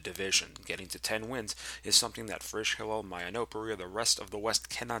in the division. Getting to 10 wins is something that Frisch, Hillel, Mayanot, Bruriya, the rest of the West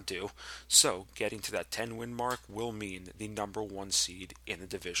cannot do. So getting to that 10-win mark will mean the number 1 seed in the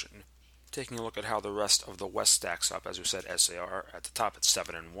division. Taking a look at how the rest of the West stacks up, as we said, SAR at the top at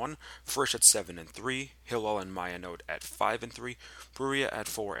 7-1, Frisch at 7-3, Hillel and Mayanot at 5-3, Bruriya at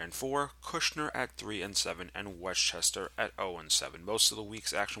 4-4, Kushner at 3-7, and Westchester at 0-7. Most of the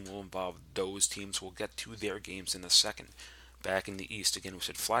week's action will involve those teams. We'll get to their games in a second. Back in the East, again, we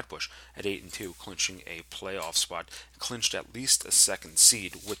said Flatbush at 8-2, clinching a playoff spot, clinched at least a second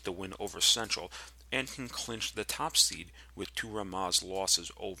seed with the win over Central, and can clinch the top seed with 2 Ramaz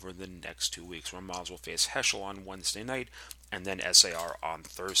losses over the next 2 weeks. Ramaz will face Heschel on Wednesday night and then SAR on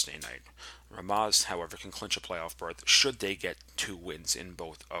Thursday night. Ramaz, however, can clinch a playoff berth should they get 2 wins in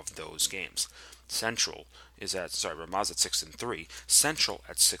both of those games. Ramaz at 6-3, Central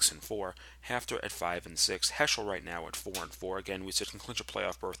at 6-4, Hafter at 5-6, Heschel right now at 4-4. Again, we said can clinch a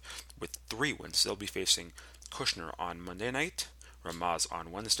playoff berth with 3 wins. They'll be facing Kushner on Monday night, Ramaz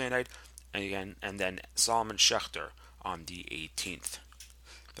on Wednesday night, and then Solomon Schechter on the 18th.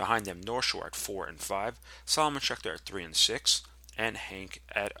 Behind them, North Shore at 4-5, Solomon Schechter at 3-6, and Hank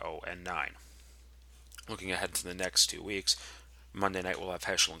at 0-9. Looking ahead to the next 2 weeks, Monday night we'll have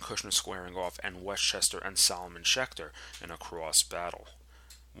Heschel and Kushner squaring off, and Westchester and Solomon Schechter in a cross battle.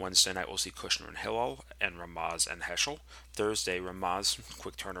 Wednesday night we'll see Kushner and Hillel, and Ramaz and Heschel. Thursday, Ramaz,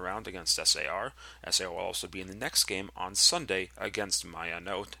 quick turnaround against SAR. SAR will also be in the next game on Sunday against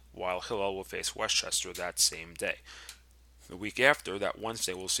Mayanot, while Hillel will face Westchester that same day. The week after, that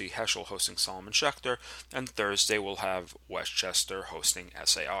Wednesday, we'll see Heschel hosting Solomon Schechter, and Thursday we'll have Westchester hosting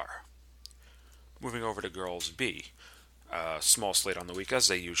SAR. Moving over to Girls B, small slate on the week, as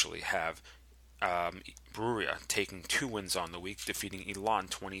they usually have. Bruria taking 2 wins on the week, defeating Elan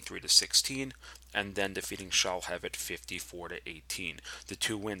 23-16, and then defeating Shalhevet 54-18. The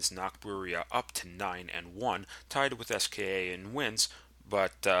 2 wins knock Bruria up to 9-1, tied with SKA in wins,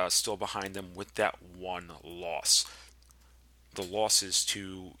 but still behind them with that 1 loss. The loss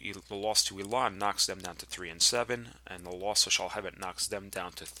to Elan knocks them down to 3-7, and the loss to Shalhevet knocks them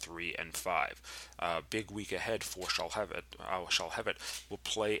down to 3-5. Big week ahead for Shalhevet. Shalhevet will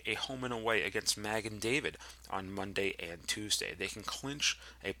play a home and away against Magen David on Monday and Tuesday. They can clinch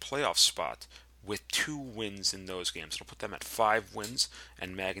a playoff spot with 2 wins in those games. It'll put them at 5 wins,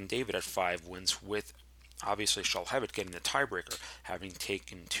 and Magen David at 5 wins, with obviously Shalhevet getting the tiebreaker, having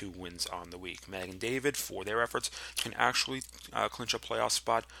taken 2 wins on the week. Magen David, for their efforts, can actually clinch a playoff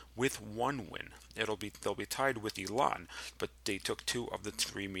spot with 1 win. They'll be tied with Elan, but they took 2 of the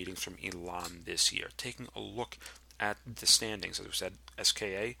 3 meetings from Elan this year. Taking a look at the standings, as we said,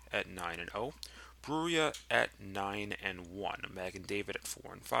 SKA at 9-0, Bruria at 9-1, Magen David at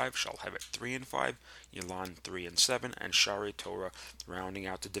 4-5, Shalhevet 3-5, Elan 3-7, and Shari Torah rounding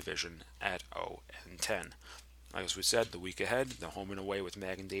out the division at 0-10. As we said, the week ahead, the home and away with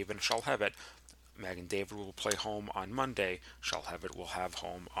Magen David and Shalhevet. Magen David will play home on Monday, Shalhevet will have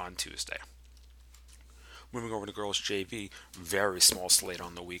home on Tuesday. Moving over to Girls JV, very small slate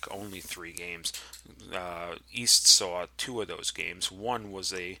on the week, only 3 games. East saw 2 of those games. One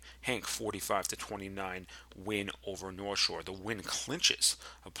was a Hank 45-29 win over North Shore. The win clinches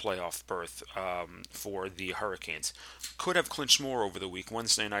a playoff berth for the Hurricanes. Could have clinched more over the week.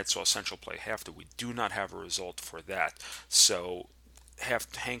 Wednesday night saw Central play Hafter. We do not have a result for that. So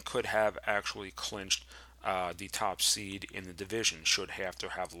Hank could have actually clinched the top seed in the division should Hafter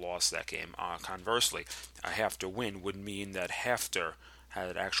have lost that game. Conversely, a Hafter win would mean that Hafter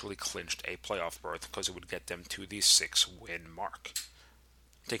had actually clinched a playoff berth, because it would get them to the 6-win mark.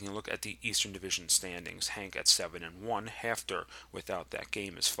 Taking a look at the Eastern Division standings, Hank at 7-1, Hafter without that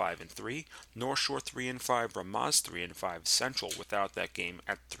game is 5-3, North Shore 3-5, Ramaz 3-5, Central without that game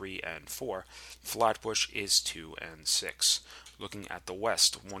at 3-4, Flatbush is 2-6. Looking at the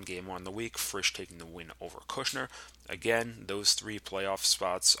West, 1 game on the week, Frisch taking the win over Kushner. Again, those 3 playoff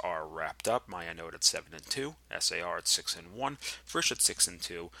spots are wrapped up. Mayanot at 7-2, SAR at 6-1, Frisch at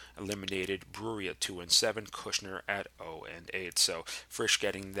 6-2, eliminated Brewery at 2-7, Kushner at 0-8. So Frisch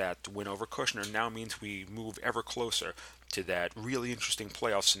getting that win over Kushner now means we move ever closer to that really interesting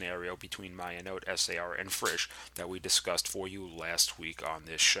playoff scenario between Mayanot, SAR, and Frisch that we discussed for you last week on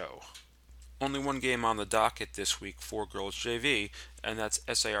this show. Only 1 game on the docket this week for Girls JV, and that's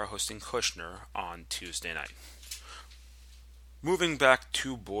SAR hosting Kushner on Tuesday night. Moving back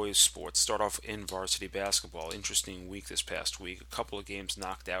to boys sports, start off in varsity basketball. Interesting week this past week. A couple of games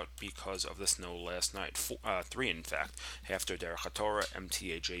knocked out because of the snow last night. 3 in fact. After Derek Hatorah,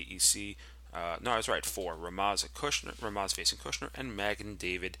 MTA JEC. 4. Ramaz facing Kushner, and Magen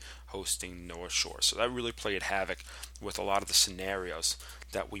David hosting North Shore. So that really played havoc with a lot of the scenarios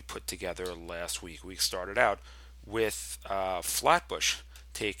that we put together last week. We started out with Flatbush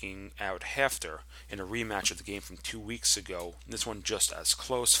taking out Hafter in a rematch of the game from 2 weeks ago. This one just as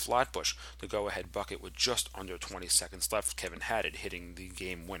close. Flatbush, the go-ahead bucket with just under 20 seconds left. Kevin Haddad hitting the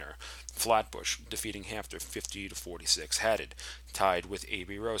game winner. Flatbush defeating Hafter 50-46. Haddad tied with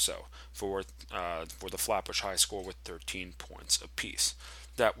A.B. Rosso for the Flatbush high score with 13 points apiece.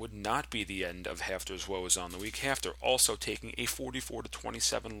 that would not be the end of Hafter's woes on the week. Hafter also taking a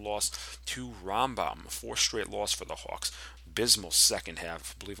 44-27 loss to Rambam, a fourth straight loss for the Hawks. Abysmal second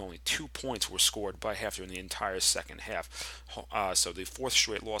half. I believe only 2 points were scored by Hafter in the entire second half. So the fourth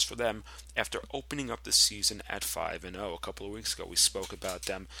straight loss for them after opening up the season at 5-0. A couple of weeks ago we spoke about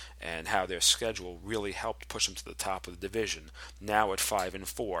them and how their schedule really helped push them to the top of the division. Now at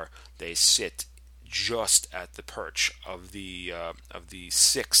 5-4, they sit just at the perch of the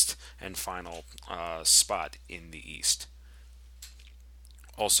sixth and final spot in the East.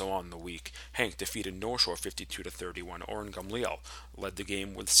 Also on the week, Hank defeated North Shore 52-31. Oren Gamliel led the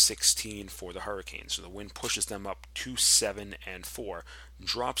game with 16 for the Hurricanes. So the win pushes them up to 7-4,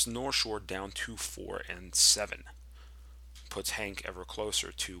 drops North Shore down to 4-7. Puts Hank ever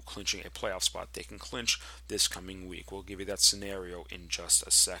closer to clinching a playoff spot they can clinch this coming week. We'll give you that scenario in just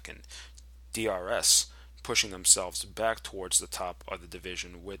a second. DRS pushing themselves back towards the top of the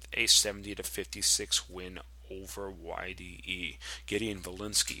division with a 70-56 win over YDE. Gideon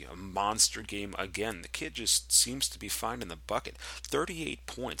Valinsky, a monster game again. The kid just seems to be finding the bucket. 38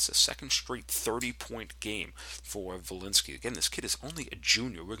 points, a second straight 30-point game for Valinsky. Again, this kid is only a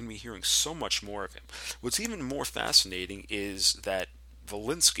junior. We're going to be hearing so much more of him. What's even more fascinating is that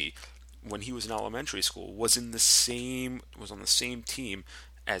Valinsky, when he was in elementary school, was on the same team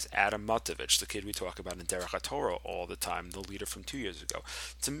as Adam Matovich, the kid we talk about in Derech HaTorah all the time, the leader from 2 years ago.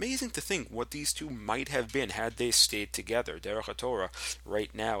 It's amazing to think what these two might have been had they stayed together. Derech HaTorah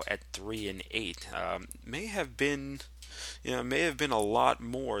right now at 3-8 may have been a lot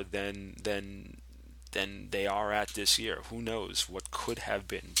more than they are at this year. Who knows what could have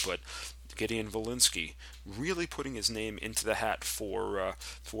been, but Gideon Valinsky really putting his name into the hat for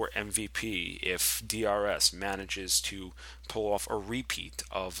MVP if DRS manages to pull off a repeat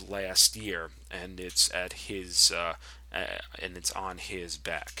of last year, and it's on his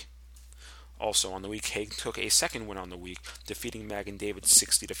back. Also on the week, Hague took a second win on the week, defeating Magen David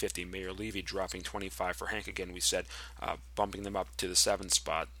 60-50. Mayor Levy dropping 25 for Hank again. We said bumping them up to the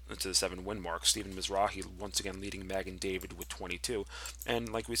 7-win mark. Stephen Mizrahi once again leading Magen David with 22,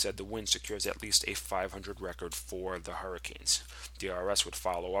 and like we said, the win secures at least a 500 record for the Hurricanes. DRS would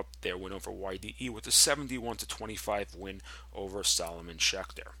follow up their win over YDE with a 71-25 win over Solomon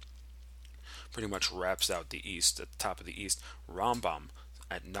Schechter. Pretty much wraps out the East. At the top of the East, Rambam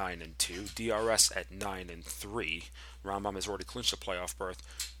at 9-2, DRS at 9-3. Rambam has already clinched a playoff berth.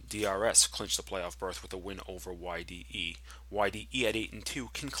 DRS clinched the playoff berth with a win over YDE. YDE at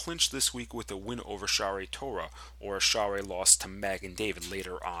 8-2 can clinch this week with a win over Sha'arei Torah or a Sha'arei loss to Magen David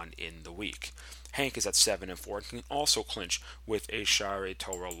later on in the week. Hank is at 7-4 and can also clinch with a Sha'arei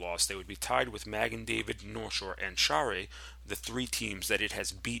Torah loss. They would be tied with Magen David, North Shore, and Sha'arei, the three teams that it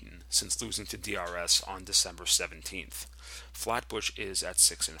has beaten since losing to DRS on December 17th. Flatbush is at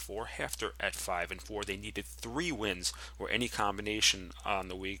 6-4, Hafter at 5-4. They needed 3 wins or any combination on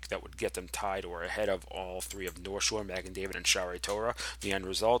the week that would get them tied or ahead of all three of North Shore, Magen David, and Sha'arei Torah. The end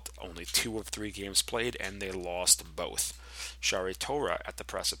result, only 2 of 3 games played, and they lost both. Sha'arei Torah at the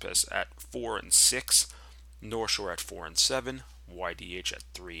precipice at 4-6, North Shore at 4-7, YDH at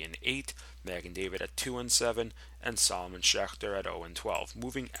 3-8, Magen David at 2-7, and Solomon Schechter at 0-12.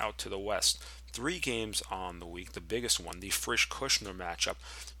 Moving out to the West, 3 games on the week. The biggest one, the Frisch-Kushner matchup,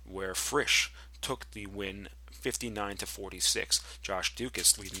 where Frisch took the win 59-46. Josh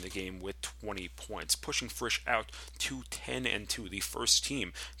Dukas leading the game with 20 points, pushing Frisch out to 10-2, the first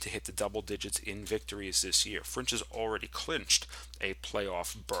team to hit the double digits in victories this year. Frisch has already clinched a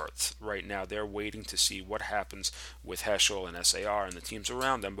playoff berth. Right now, they're waiting to see what happens with Heschel and SAR and the teams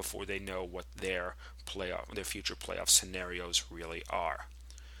around them before they know what their future playoff scenarios really are.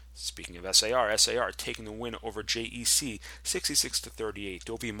 Speaking of SAR taking the win over JEC 66-38.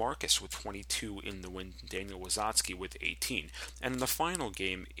 Dovie Marcus with 22 in the win, Daniel Wazotsky with 18. And in the final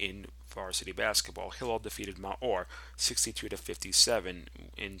game in varsity basketball, Hillel defeated Maor 62-57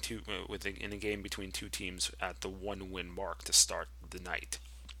 in a game between two teams at the 1-win mark to start the night.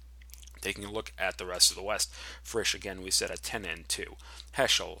 Taking a look at the rest of the West, Frisch again we said at 10-2.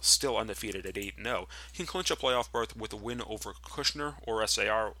 Heschel, still undefeated at 8-0, can clinch a playoff berth with a win over Kushner or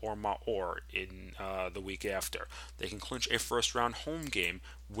SAR or Maor in the week after. They can clinch a first-round home game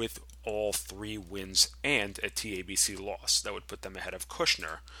with all 3 wins and a TABC loss. That would put them ahead of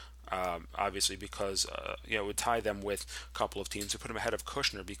Kushner. Obviously, because it would tie them with a couple of teams. It put them ahead of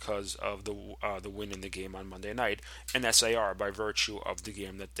Kushner because of the win in the game on Monday night, and SAR by virtue of the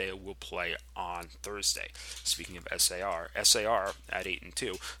game that they will play on Thursday. Speaking of SAR at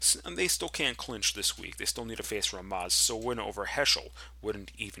 8-2, they still can't clinch this week. They still need to face Ramaz, so a win over Heschel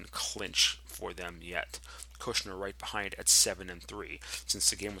wouldn't even clinch for them yet. Kushner right behind at 7-3. Since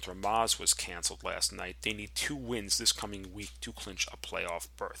the game with Ramaz was canceled last night, they need 2 wins this coming week to clinch a playoff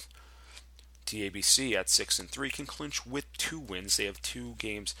berth. TABC at 6-3 can clinch with 2 wins. They have 2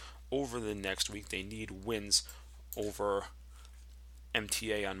 games over the next week. They need wins over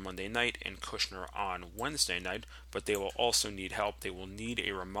MTA on Monday night and Kushner on Wednesday night, but they will also need help. They will need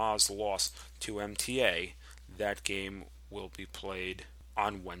a Ramaz loss to MTA. That game will be played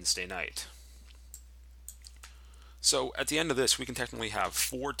on Wednesday night. So at the end of this, we can technically have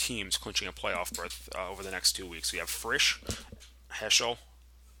 4 teams clinching a playoff berth over the next 2 weeks. We have Frisch, Heschel,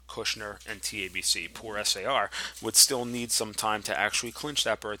 Kushner, and TABC. Poor SAR would still need some time to actually clinch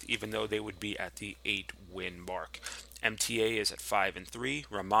that berth, even though they would be at the 8-win mark. MTA is at 5-3.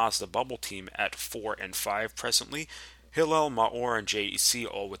 Ramaz, the bubble team, at 4-5 presently. Hillel, Maor, and JEC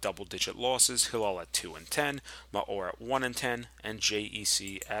all with double-digit losses. Hillel at 2-10, Maor at 1-10, and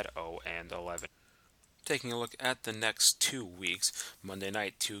JEC at 0-11. Taking a look at the next 2 weeks, Monday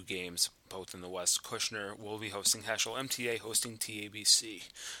night, 2 games, both in the West. Kushner will be hosting Heschel, MTA hosting TABC.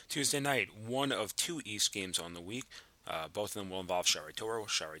 Tuesday night, 1 of 2 East games on the week. Both of them will involve Shari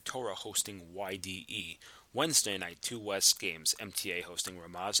Torah hosting YDE. Wednesday night, 2 West games, MTA hosting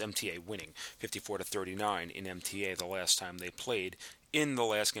Ramaz, MTA winning 54-39 in MTA the last time they played, in the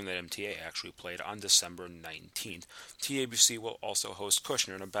last game that MTA actually played on December 19th. TABC will also host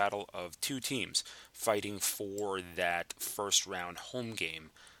Kushner in a battle of 2 teams fighting for that first round home game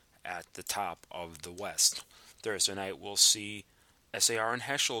at the top of the West. Thursday night we'll see SAR and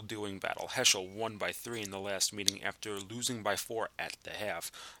Heschel doing battle. Heschel won by 3 in the last meeting after losing by 4 at the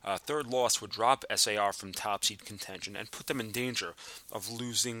half. Third loss would drop SAR from top seed contention and put them in danger of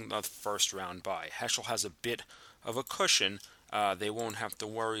losing the first round bye. Heschel has a bit of a cushion. They won't have to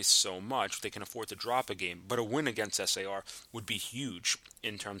worry so much. They can afford to drop a game, but a win against SAR would be huge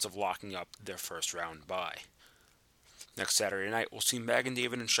in terms of locking up their first round bye. Next Saturday night, we'll see Magen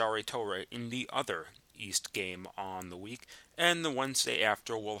David and Shari Torah in the other East game on the week, and the Wednesday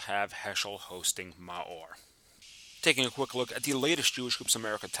after we'll have Heschel hosting Maor. Taking a quick look at the latest Jewish Hoops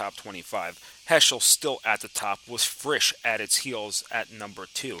America Top 25, Heschel still at the top, with Frisch at its heels at number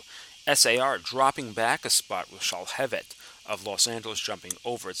 2. SAR dropping back a spot with Shalhevet of Los Angeles jumping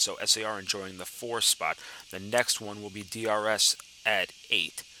over it, so SAR enjoying the 4 spot. The next one will be DRS at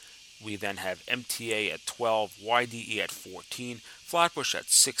 8. We then have MTA at 12, YDE at 14, Flatbush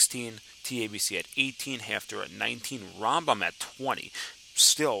at 16, TABC at 18, Hafter at 19, Rambam at 20,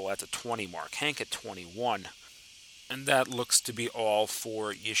 still at the 20 mark, Hank at 21. And that looks to be all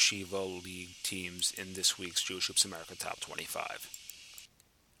for Yeshiva League teams in this week's Jewish Hoops America Top 25.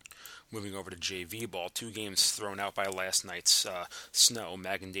 Moving over to JV ball, 2 games thrown out by last night's snow,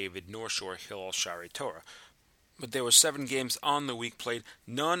 Magen David, North Shore, Hillel, Shari Torah. But there were 7 games on the week played,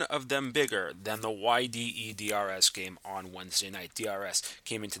 none of them bigger than the YDE DRS game on Wednesday night. DRS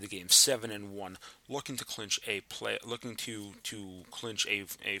came into the game 7-1, looking to clinch a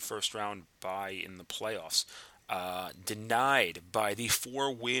first round bye in the playoffs. Denied by the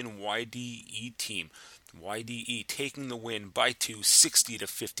 4-win YDE team. YDE taking the win by 2,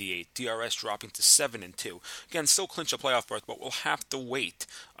 60-58. DRS dropping to 7-2. Again, still clinch a playoff berth, but we'll have to wait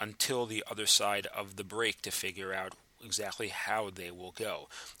until the other side of the break to figure out exactly how they will go.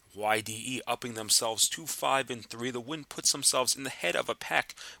 YDE upping themselves to 5-3. The win puts themselves in the head of a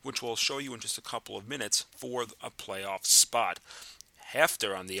pack, which we'll show you in just a couple of minutes, for a playoff spot.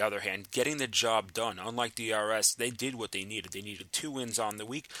 Hafter, on the other hand, getting the job done. Unlike DRS, they did what they needed. They needed 2 wins on the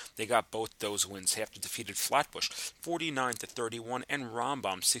week. They got both those wins. Hafter defeated Flatbush 49-31 and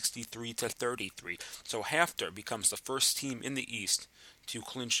Rambam 63-33. So Hafter becomes the first team in the East to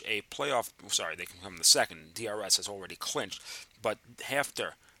clinch a playoff. Sorry, they can become the second. DRS has already clinched, but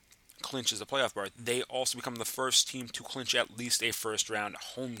Hafter clinches the playoff berth. They also become the first team to clinch at least a first-round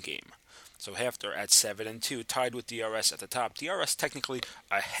home game. So Hafter at 7-2, tied with DRS at the top. DRS technically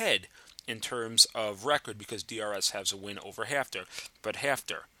ahead in terms of record because DRS has a win over Hafter, but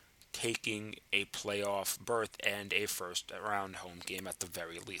Hafter taking a playoff berth and a first-round home game at the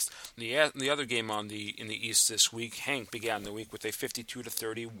very least. The other game in the East this week, Hank began the week with a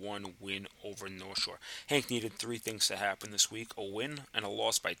 52-31 win over North Shore. Hank needed 3 things to happen this week: a win and a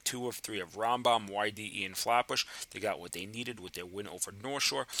loss by 2 of 3 of Rambam, YDE, and Flatbush. They got what they needed with their win over North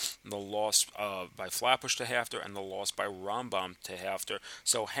Shore, the loss by Flatbush to Hafter, and the loss by Rambam to Hafter.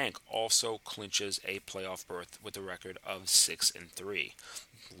 So Hank also clinches a playoff berth with a record of 6-3.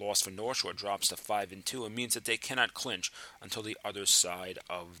 loss for North Shore drops to 5-2 and means that they cannot clinch until the other side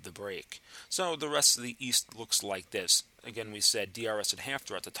of the break. So the rest of the East looks like this. Again, we said DRS and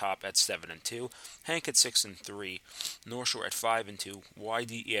Hafter at the top at 7-2, Hank at 6-3, North Shore at 5-2,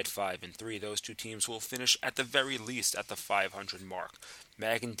 YDE at 5-3. Those two teams will finish at the very least at the 500 mark.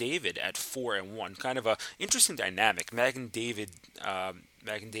 Mag and David at 4-1. Kind of a interesting dynamic. Mag and David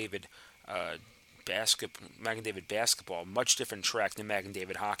basketball, much different track than Mag and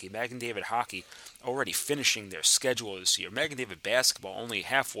David hockey. Mag and David hockey already finishing their schedule this year. Mag and David basketball only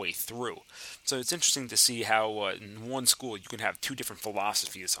halfway through. So it's interesting to see how in one school you can have two different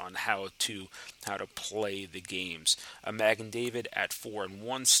philosophies on how to play the games. Mag and David at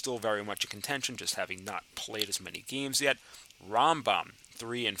 4-1, still very much in contention, just having not played as many games yet. Rambam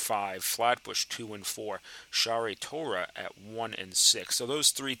 3-5, Flatbush 2-4, Shari Torah at 1-6. So those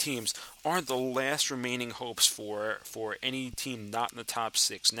three teams are the last remaining hopes for any team not in the top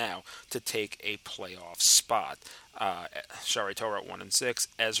six now to take a playoff spot. Shari Torah at 1-6,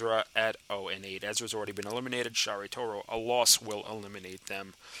 Ezra at 0-8. Ezra's already been eliminated. Shari Torah, a loss will eliminate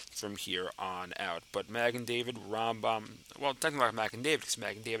them from here on out. But Mag and David, Rambam, well, technically not Mag and David, because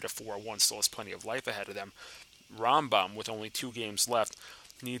Mag and David at 4-1 still has plenty of life ahead of them. Rambam, with only 2 games left,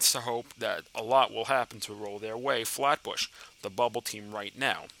 needs to hope that a lot will happen to roll their way. Flatbush, the bubble team right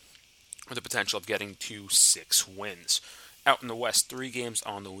now, with the potential of getting to 6 wins. Out in the West, 3 games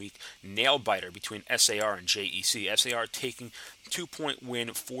on the week. Nail-biter between SAR and JEC. SAR taking 2-point win,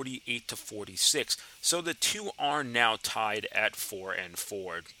 48-46. So the two are now tied at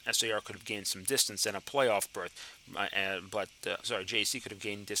 4-4. SAR could have gained some distance and a playoff berth, JEC could have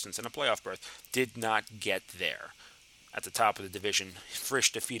gained distance and a playoff berth. Did not get there. At the top of the division,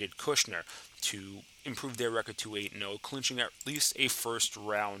 Frisch defeated Kushner to improve their record to 8-0, clinching at least a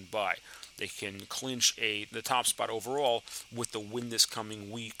first-round bye. They can clinch the top spot overall with the win this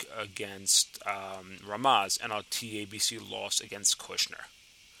coming week against Ramaz and a TABC loss against Kushner.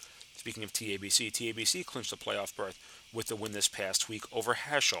 Speaking of TABC clinched the playoff berth with the win this past week over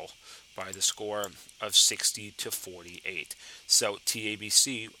Heschel by the score of 60-48. So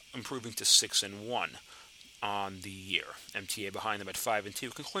TABC improving to 6-1. On the year. MTA behind them at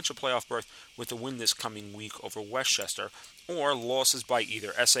 5-2 can clinch a playoff berth with a win this coming week over Westchester, or losses by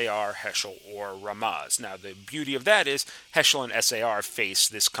either SAR, Heschel, or Ramaz. Now, the beauty of that is Heschel and SAR face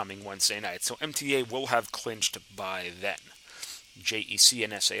this coming Wednesday night, so MTA will have clinched by then. JEC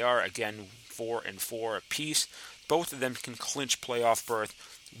and SAR, again, 4-4 apiece. Both of them can clinch playoff berth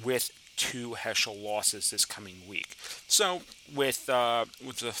with 2 Heschel losses this coming week. So, with the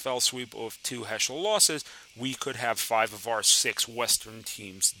fell sweep of 2 Heschel losses, we could have 5 of our 6 Western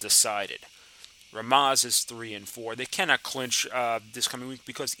teams decided. Ramaz is 3-4. They cannot clinch this coming week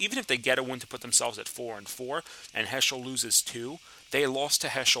because even if they get a win to put themselves at 4-4, and Heschel loses 2, they lost to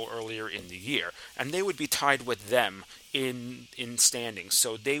Heschel earlier in the year, and they would be tied with them in standings.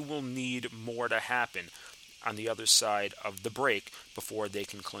 So they will need more to happen on the other side of the break before they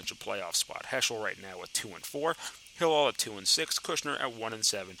can clinch a playoff spot. Heschel right now at 2-4, Hillel at 2-6, Kushner at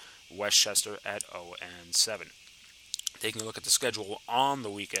 1-7, Westchester at 0-7. Taking a look at the schedule on the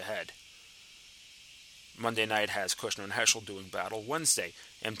week ahead. Monday night has Kushner and Heschel doing battle. Wednesday,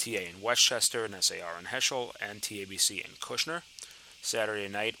 MTA and Westchester, and SAR and Heschel, and TABC and Kushner. Saturday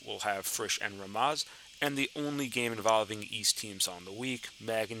night, we'll have Frisch and Ramaz. And the only game involving East teams on the week,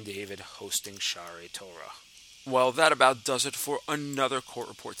 Mag and David hosting Shari Torah. Well, that about does it for another court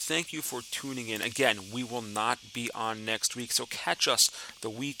report. Thank you for tuning in. Again, we will not be on next week, so catch us the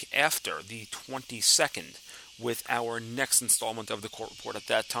week after, the 22nd, with our next installment of the court report. At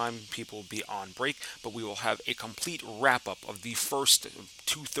that time, people will be on break, but we will have a complete wrap-up of the first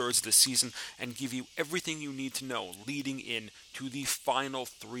 2/3 of the season and give you everything you need to know leading in to the final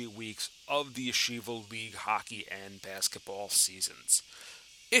 3 weeks of the Yeshiva League Hockey and basketball seasons.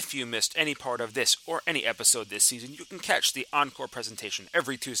 If you missed any part of this or any episode this season, you can catch the encore presentation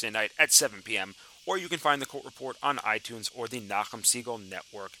every Tuesday night at 7 p.m., or you can find the court report on iTunes or the Nachum Siegel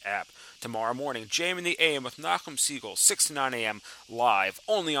Network app. Tomorrow morning, JM in the AM with Nachum Siegel, 6 to 9 a.m. live,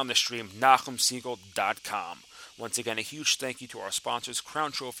 only on the stream, NachumSiegel.com. Once again, a huge thank you to our sponsors,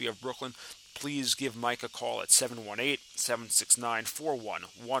 Crown Trophy of Brooklyn. Please give Mike a call at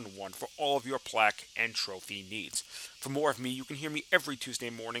 718-769-4111 for all of your plaque and trophy needs. For more of me, you can hear me every Tuesday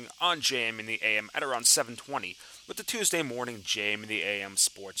morning on JM in the AM at around 7:20 with the Tuesday morning JM in the AM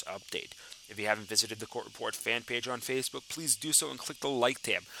Sports Update. If you haven't visited the Court Report fan page on Facebook, please do so and click the like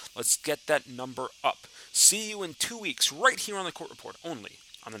tab. Let's get that number up. See you in 2 weeks right here on the Court Report, only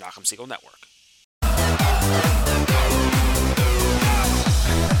on the Nachum Siegel Network.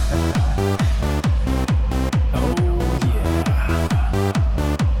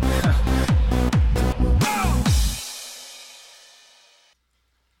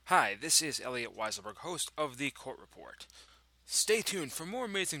 Hi, this is Elliot Weiselberg, host of The Court Report. Stay tuned for more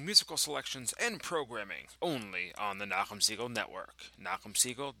amazing musical selections and programming only on the Nachum Siegel Network,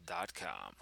 NachumSiegel.com.